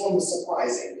this one was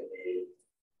surprising to me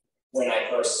when I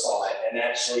first saw it. And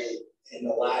actually, in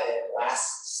the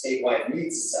last statewide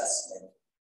needs assessment,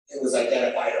 it was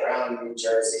identified around New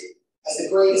Jersey as the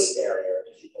greatest barrier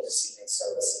to people receiving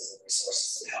services and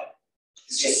resources and help.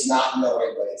 It's just not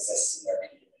knowing what exists in their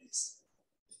communities.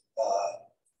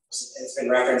 it's been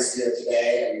referenced here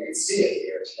today, and you can see it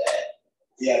here today.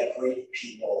 We have great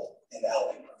people in the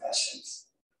helping professions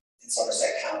in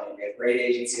Somerset County. We have great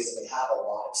agencies, and we have a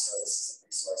lot of services and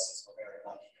resources. We're very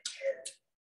lucky compared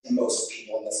to most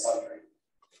people in this country.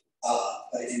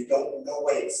 But if you don't know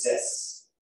what exists,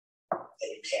 then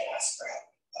you can't ask for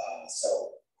help. So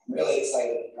I'm really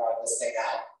excited to drive this thing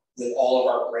out with all of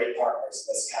our great partners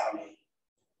in this county,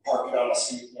 park it on a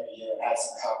street near you and have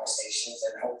some conversations,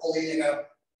 and hopefully,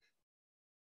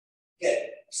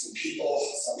 get some people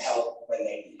some help when they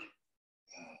need it.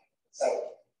 So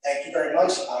thank you very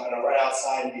much. I'm going to run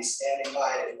outside and be standing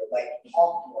by. If you would like to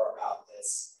talk more about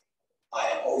this, I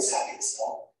am always happy to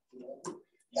talk.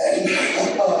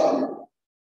 And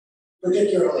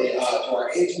particularly to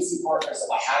our agency partners, if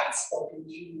I haven't spoken to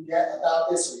you yet about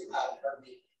this or you haven't heard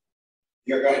me,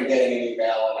 you're going to be getting an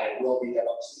email, and I will be there,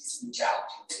 but please reach out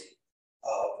to me.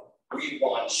 We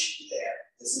want you there.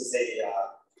 This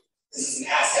is an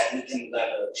asset we can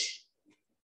leverage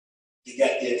to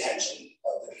get the attention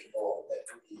of the people that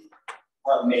we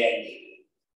are mandated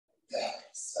to have.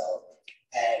 So,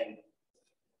 and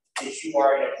if you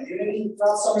are in a community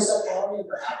throughout Somerset County and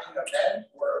you're having an event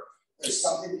where there's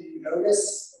something that you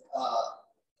notice,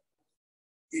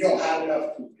 you don't have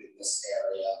enough food in this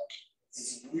area,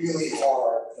 it's really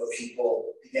hard for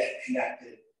people to get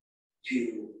connected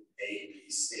to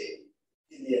ABC.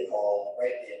 Give me a call,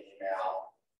 write me an email.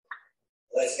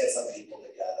 Let's get some people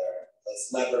together.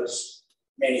 Let's leverage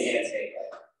many hands make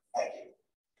light. Thank you.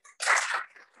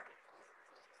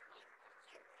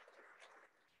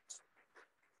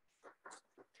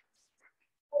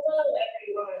 Hello,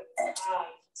 everyone.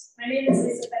 My name is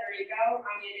Federico.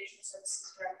 I'm the Addiction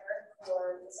Services Director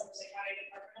for the Somerset County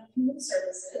Department of Human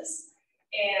Services.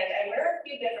 And I wear a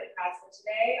few different hats, but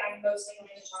today I'm mostly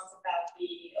going to talk about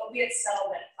the opiate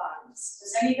settlement funds.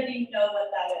 Does anybody know what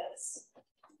that is?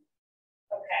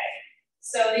 Okay,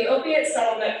 so the opiate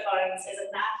settlement funds is a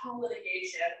national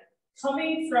litigation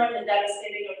coming from the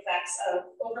devastating effects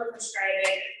of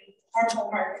overprescribing and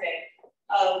harmful marketing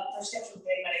of prescription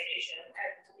pain medication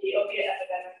and the opiate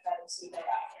epidemic that ensued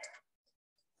thereafter.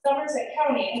 Somerset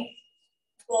County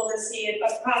will receive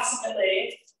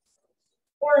approximately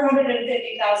 $450,000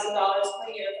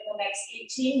 per year for the next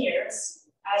 18 years.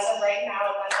 As of right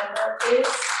now, that number is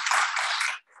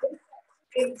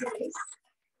increased.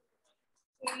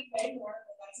 We pay more,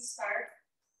 but that's a start.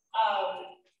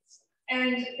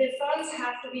 And the funds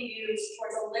have to be used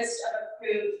towards a list of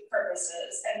approved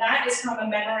purposes, and that is from a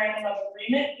memorandum of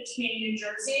agreement between New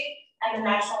Jersey and the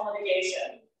national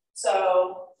litigation.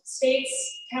 So states,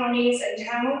 counties, and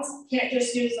towns can't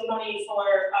just use the money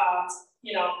for,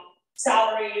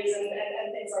 salaries and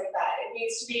things like that. It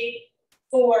needs to be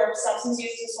for substance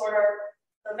use disorder,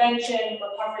 prevention,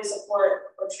 recovery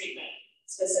support, or treatment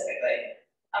specifically.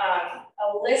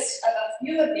 A list of a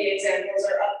few of the examples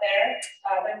are up there.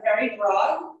 They're very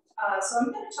broad. So I'm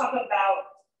going to talk about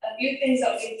a few things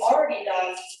that we've already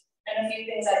done and a few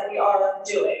things that we are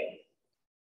doing.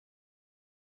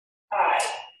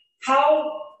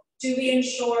 How do we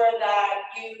ensure that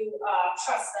you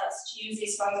trust us to use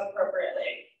these funds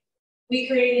appropriately? We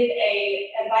created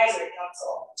an advisory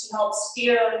council to help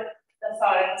steer the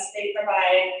funds. They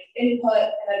provide input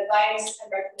and advice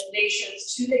and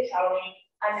recommendations to the county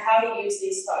on how to use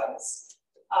these funds.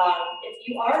 If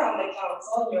you are on the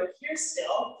council and you're here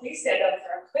still, please stand up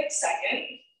for a quick second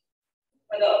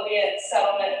for the Opiate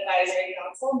Settlement Advisory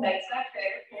Council. Meg's back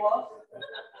there, cool.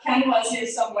 Ken was here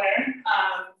somewhere.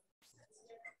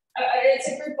 It's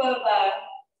a group of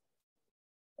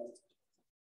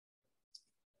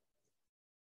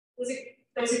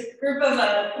there's a group of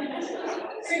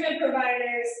treatment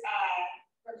providers,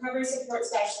 recovery support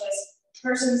specialists,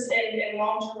 persons in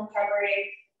long-term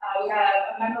recovery. We have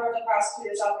a member of the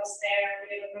prosecutor's office there.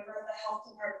 We have a member of the health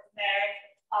department there.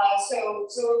 So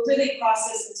a really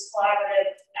process and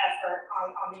collaborative effort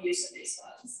on the use of these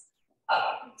funds.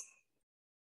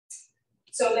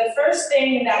 So the first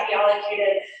thing that we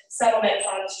allocated settlement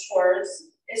funds towards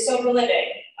is sober living.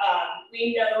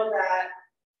 We know that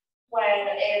when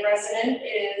a resident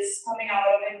is coming out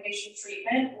of inpatient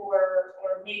treatment or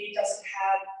maybe doesn't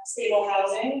have stable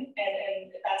housing and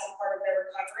that's a part of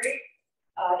their recovery,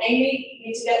 they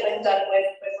need to get linked up with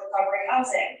recovery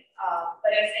housing.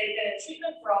 But if they've been in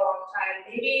treatment for a long time,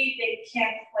 maybe they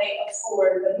can't quite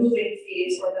afford the moving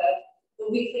fees or the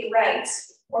weekly rent,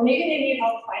 or maybe they need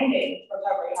help finding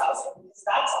recovery housing because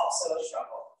that's also a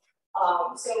struggle.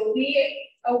 So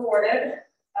we awarded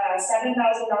 $7,000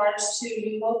 to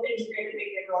New Hope Integrated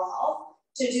Behavioral Health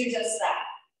to do just that.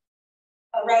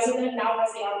 A resident now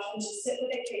has the option to sit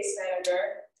with a case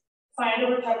manager, find a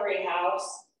recovery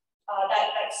house,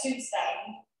 that suits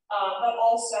them, but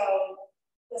also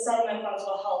the settlement funds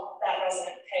will help that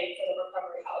resident pay for the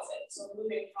recovery housing. So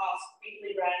moving costs,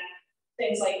 weekly rent,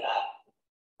 things like that.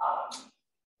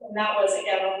 And that was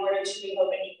again awarded to the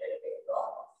Open Integrated Behavioral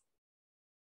Health.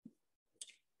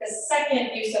 The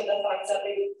second use of the funds that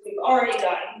we've already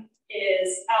done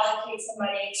is allocate some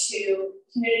money to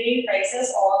community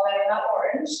crisis, all of them are not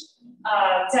orange,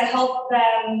 to help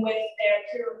them with their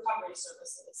peer recovery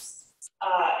services.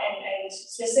 And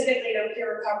specifically their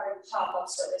peer recovery pop-up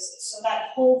services. So that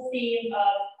whole theme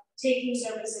of taking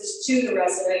services to the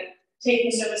resident,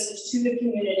 taking services to the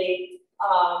community,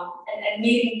 and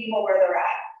meeting people where they're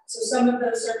at. So some of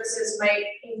those services might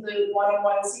include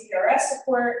one-on-one CPRS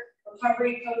support,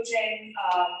 recovery coaching,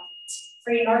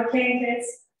 free Narcan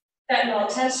kits,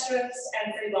 fentanyl test strips,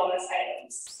 and free wellness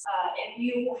items. If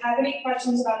you have any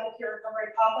questions about the peer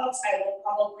recovery pop-ups, I will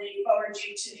probably forward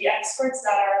you to the experts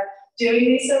that are doing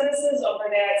these services over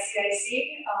there at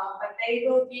CIC, but they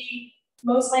will be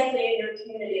most likely in your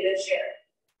community this year.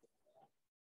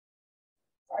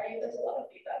 Sorry, there's a lot of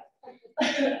feedback.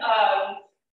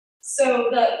 So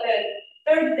the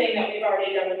third thing that we've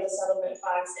already done with the settlement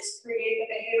funds is create the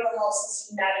Behavioral Health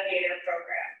System Navigator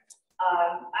program.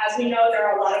 As we know, there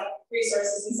are a lot of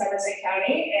resources in Somerset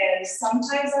County, and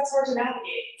sometimes that's hard to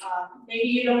navigate. Maybe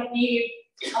you don't need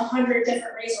 100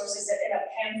 different resources in a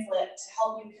pamphlet to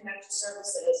help you connect to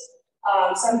services.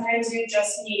 Sometimes you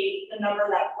just need the number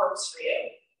that works for you.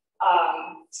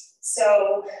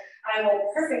 So I will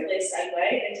perfectly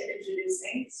segue into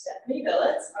introducing Stephanie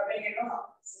Billitz, our Behavioral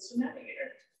Health System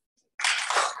Navigator.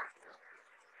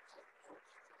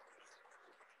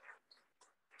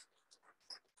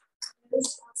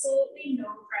 There's absolutely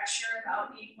no pressure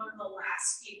about being one of the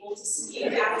last people to speak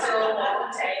after a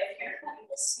long day of hearing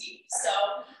people speak. So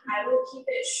I will keep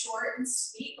it short and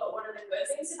sweet, but one of the good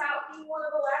things about being one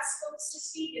of the last folks to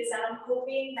speak is that I'm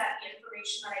hoping that the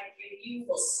information that I give you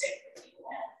will stick with you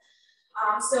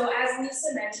all. So as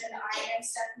Lisa mentioned, I am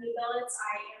Stephanie Billitz.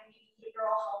 I am the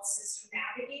Behavioral Health System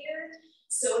Navigator.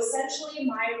 So essentially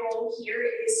my role here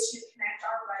is to connect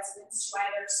our residents to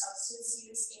either substance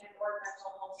use and or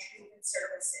mental health treatment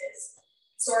services.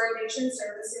 So our addiction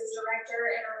services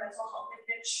director and our mental health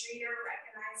administrator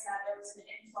recognized that there was an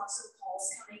influx of calls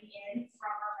coming in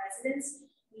from our residents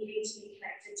needing to be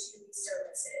connected to these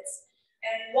services.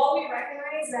 And while we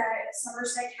recognize that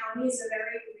Somerset County is a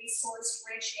very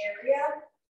resource-rich area,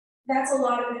 that's a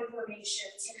lot of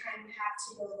information to kind of have to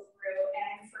go through.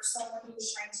 And for someone who's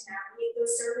trying to navigate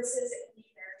those services, it can be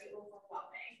very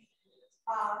overwhelming.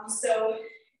 So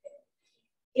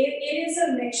it is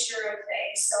a mixture of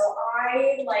things. So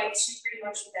I like to pretty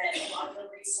much vet a lot of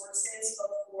the resources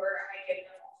before I give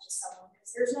them off to someone,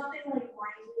 because there's nothing like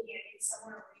blindly handing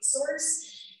someone a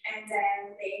resource and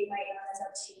then they might not end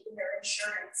up taking their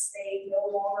insurance. They no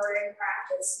longer in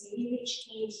practice. Maybe they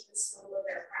change the scope of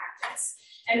their practice.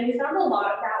 And we found a lot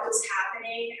of that was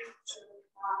happening after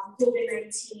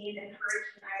COVID-19 and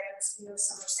hurricane items. You know,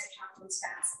 Somerset County was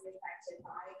vastly affected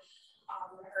by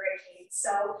the hurricane.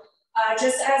 So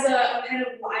just as a kind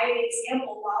of live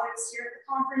example, while I was here at the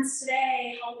conference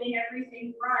today, helping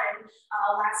everything run,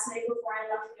 last night before I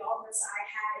left the office, I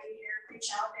had a parent reach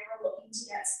out. They were looking to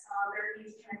get their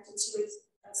youth connected to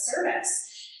a service.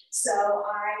 So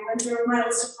I went through my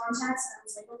list of contacts and I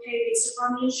was like, okay, based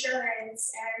upon the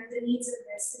insurance and the needs of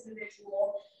this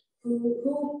individual,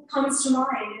 who comes to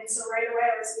mind? And so right away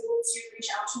I was able to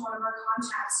reach out to one of our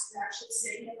contacts who's actually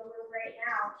sitting in the room right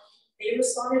now. They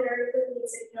responded very quickly and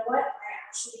said, you know what, I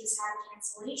actually just had a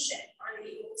cancellation. Are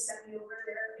they able to send me over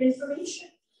their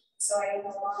information? So I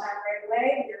emailed on that right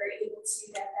away. We were able to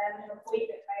get them an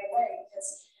appointment right away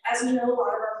because as we know, a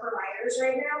lot of our providers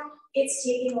right now, it's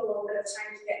taking a little bit of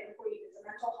time to get an appointment. The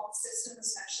mental health system,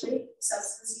 especially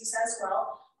substance use as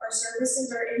well, our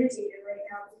services are inundated right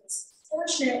now because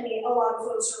fortunately, a lot of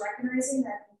folks are recognizing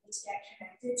that we need to get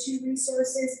connected to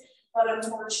resources. But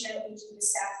unfortunately, due to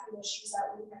staffing issues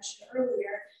that we mentioned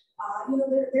earlier, you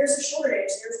know, there's a shortage,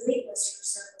 there's wait lists for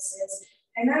services.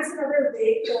 And that's another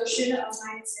big portion of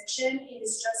my position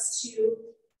is just to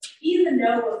be in the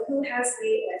know of who has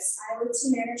wait lists. I like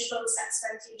to manage folks'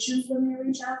 expectations when they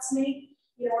reach out to me.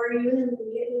 You know, are you in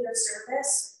immediate need of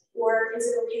service? Or is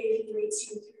it okay if you wait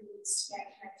 2 or 3 weeks to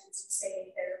get connected to, say,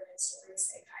 a therapist or a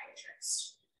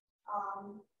psychiatrist?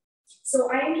 So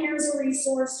I am here as a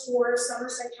resource for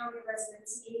Somerset County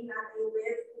residents, meaning that they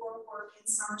live or work in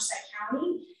Somerset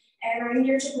County, and I'm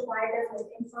here to provide them with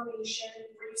information,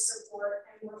 brief support,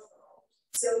 and referral.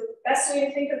 So the best way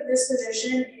to think of this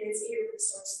position is a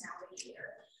resource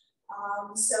navigator.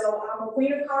 So I'm a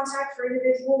point of contact for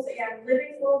individuals, again,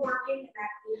 living or working, and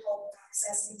that need help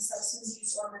accessing substance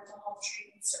use or mental health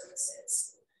treatment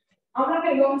services. I'm not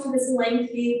going to go into this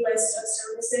lengthy list of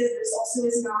services. This also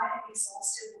is not an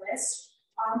exhaustive list.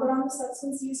 But on the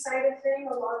substance use side of things,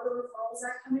 a lot of the referrals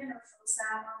that come in are folks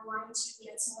that are wanting to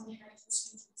get someone connected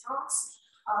to detox,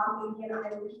 maybe an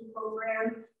IOP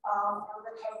program, or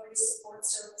recovery support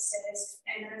services.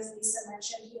 And as Lisa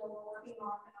mentioned, we're working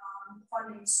on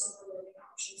funding sober living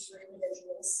options for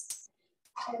individuals.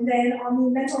 And then on the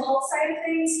mental health side of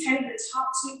things, kind of the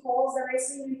top two calls that I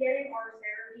seem to be getting are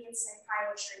therapy and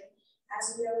psychiatry.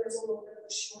 As we know, there's a little bit of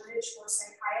a shortage for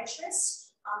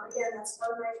psychiatrists. Again, that's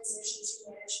part of my position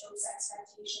to manage those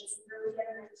expectations and really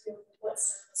get an idea of what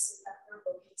services that they're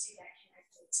looking to get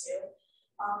connected to.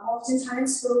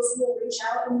 Oftentimes, folks will reach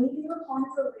out and maybe they're calling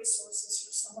for resources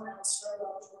for someone else for a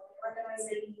loved one. They recognize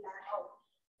they need that help.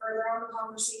 Further on the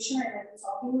conversation, I end up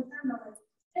talking with them. I'm like,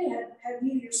 hey, have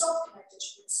you yourself connected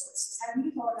to resources? Have you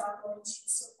thought about going to a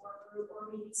support group or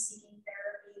maybe seeking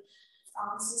therapy?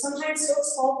 So sometimes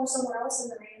folks call for someone else and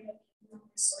then they end up getting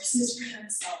resources for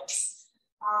themselves.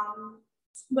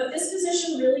 But this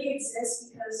position really exists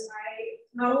because I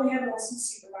not only have an awesome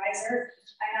supervisor,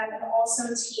 I have an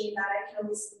awesome team that I can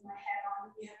always lean my head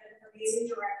on. We have an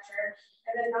amazing director,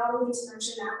 and then not only to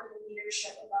mention that with the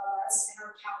leadership above us and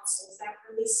our councils that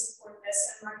really support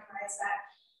this and recognize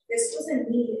that this was a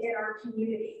need in our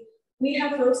community. We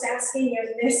have folks asking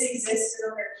if this exists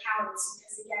in other counties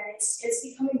because again, it's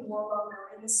becoming more well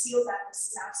known in the field that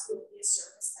this is absolutely a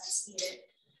service that's needed.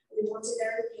 We wanted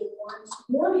there to be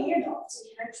more handoff to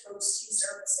connect those two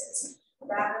services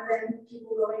rather than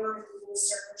people going on a Google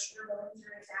search or going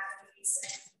through a database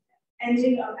and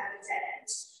ending up at a dead end.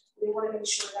 We want to make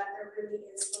sure that there really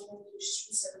is linking these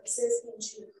two services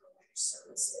into the correct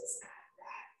services at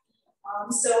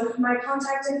that. So my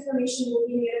contact information will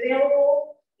be made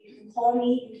available. You can call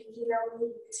me, you can email me,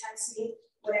 you can text me,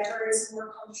 whatever is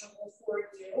more comfortable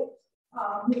for you.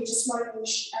 We just want to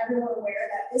make everyone aware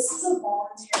that this is a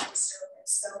voluntary service.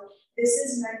 So this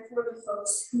is meant for the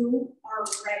folks who are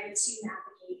ready to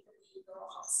navigate the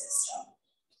behavioral health system.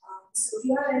 So if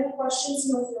you have any questions,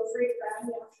 feel free to grab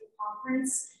me after the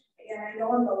conference. Again, I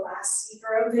know I'm the last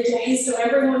speaker of the day, so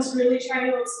everyone's really trying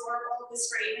to absorb all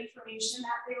this great information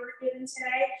that they were given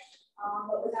today.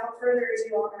 But without further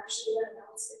ado, I'm actually going to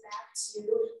bounce it back to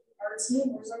our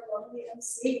team. Where's our lovely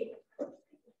MC?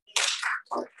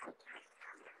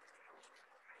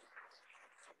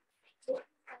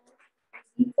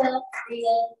 Lisa,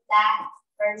 Rheanah, Zach,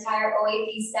 our entire OAP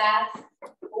staff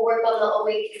will work on the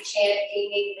OAP chant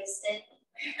being listed.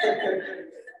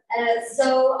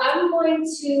 So I'm going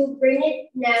to bring it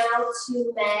now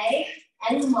to Meg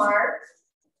and Mark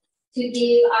to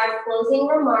give our closing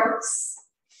remarks.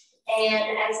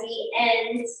 And as we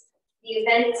end the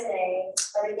event today,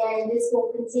 but again, this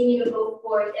will continue to go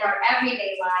forward in our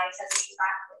everyday lives as we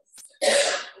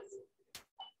practice.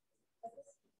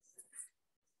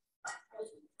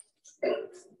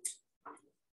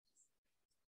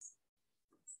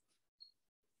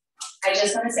 I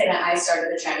just want to say that I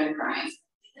started the trend of crying.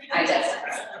 I just.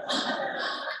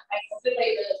 I completely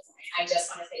really. I just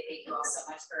want to say thank you all so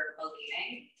much for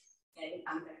believing, and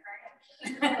I'm going to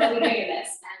cry. Believing in this,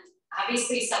 and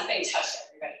obviously something touched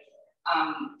everybody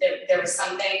here. There was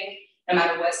something, no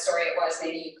matter what story it was,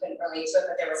 maybe you couldn't relate to it,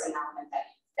 but there was an element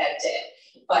that did.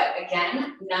 But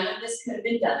again, none of this could have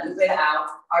been done without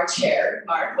our chair,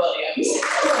 Mark Williams.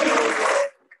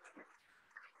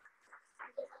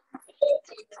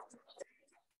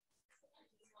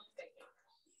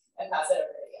 And pass it over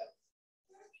to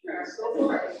you. Sure, go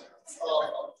for it.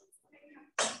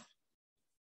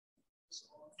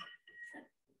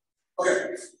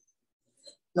 Okay.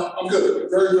 No, I'm good.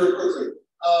 Very, very quickly.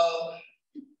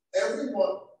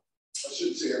 Everyone, I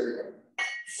shouldn't say everyone,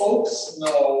 folks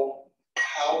know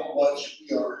how much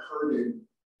we are hurting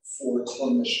for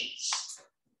clinicians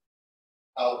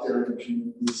out there in the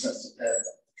community since the pandemic.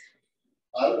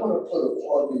 I want to put a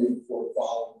plug in for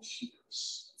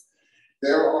volunteers.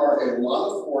 There are a lot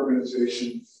of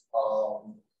organizations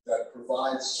that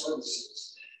provide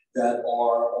services that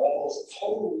are almost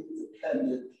totally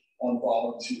dependent on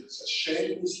volunteers. A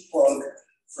shameless plug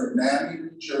for NAMI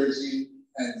New Jersey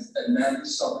and NAMI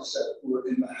Somerset, who are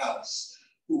in the house,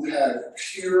 who have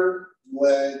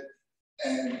peer-led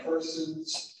and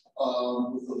persons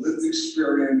with a lived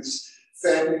experience,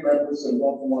 family members and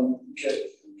loved ones who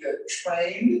get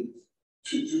trained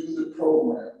to do the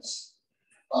programs.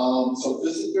 So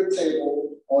visit their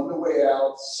table on the way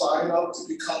out, sign up to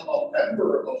become a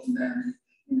member of NAMI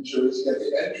New Jersey at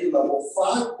the entry level,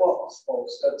 $5,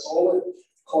 folks. That's all it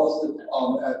cost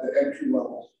at the entry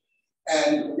level.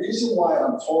 And the reason why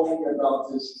I'm talking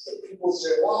about this is that people say,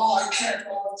 well, I can't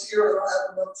volunteer, I don't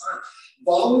have enough time.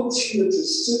 Volunteer to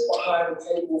sit behind a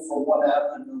table for one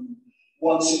afternoon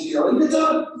once a year, and you're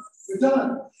done. You're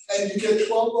done. And you get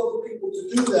 12 other people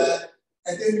to do that,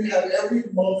 and then you have every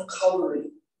month covered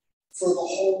for the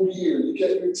whole year. You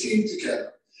get your team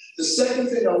together. The second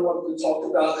thing I wanted to talk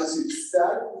about is these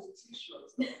fabulous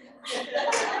t-shirts.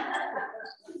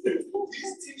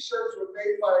 These t-shirts were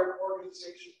made by an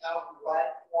organization out in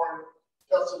Blackthorn,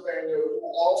 Pennsylvania, who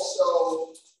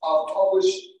also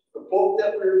published the book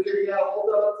that we were giving out.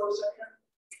 Hold on for a second.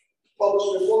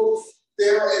 Published the book.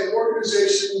 They're an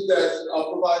organization that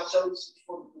provides services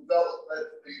for the development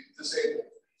of the disabled.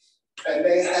 And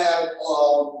they have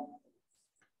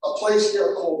a place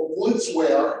there called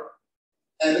Woodswear,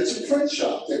 and it's a print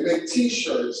shop. They make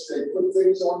t-shirts, they put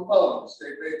things on mugs,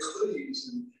 they make hoodies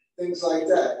and things like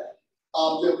that.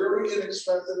 They're very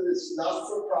inexpensive, it's not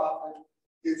for profit.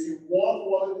 If you want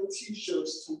one of the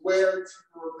t-shirts to wear to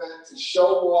your event to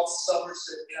show off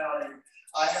Somerset County,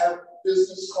 I have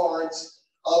business cards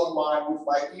of mine with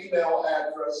my email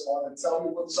address on it. Tell me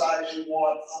what size you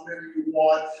want, how many you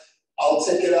want. I'll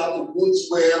take it out to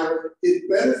Woodswear. It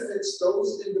benefits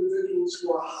those individuals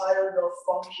who are high enough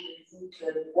functioning who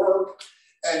can work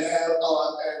and have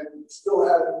and still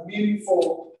have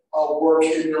meaningful work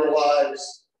in their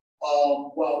lives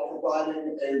while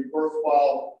providing a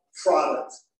worthwhile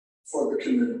product for the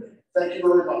community. Thank you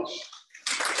very much.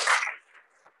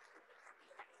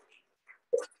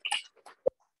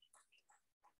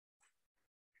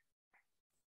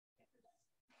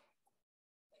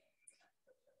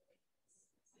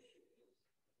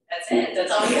 That's it.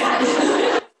 That's all we got.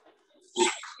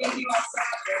 Thank you all so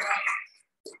much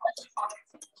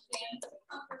for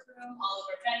comfort room, all of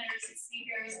our vendors and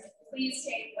speakers. Please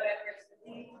take whatever is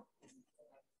needed.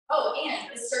 Oh, and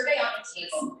the survey on the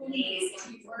table, please, if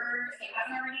you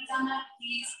haven't already done that,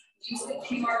 please use the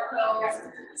QR code,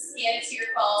 scan it to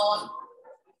your phone,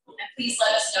 and please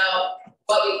let us know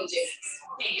what we can do.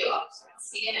 Thank you all.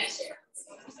 See you next year.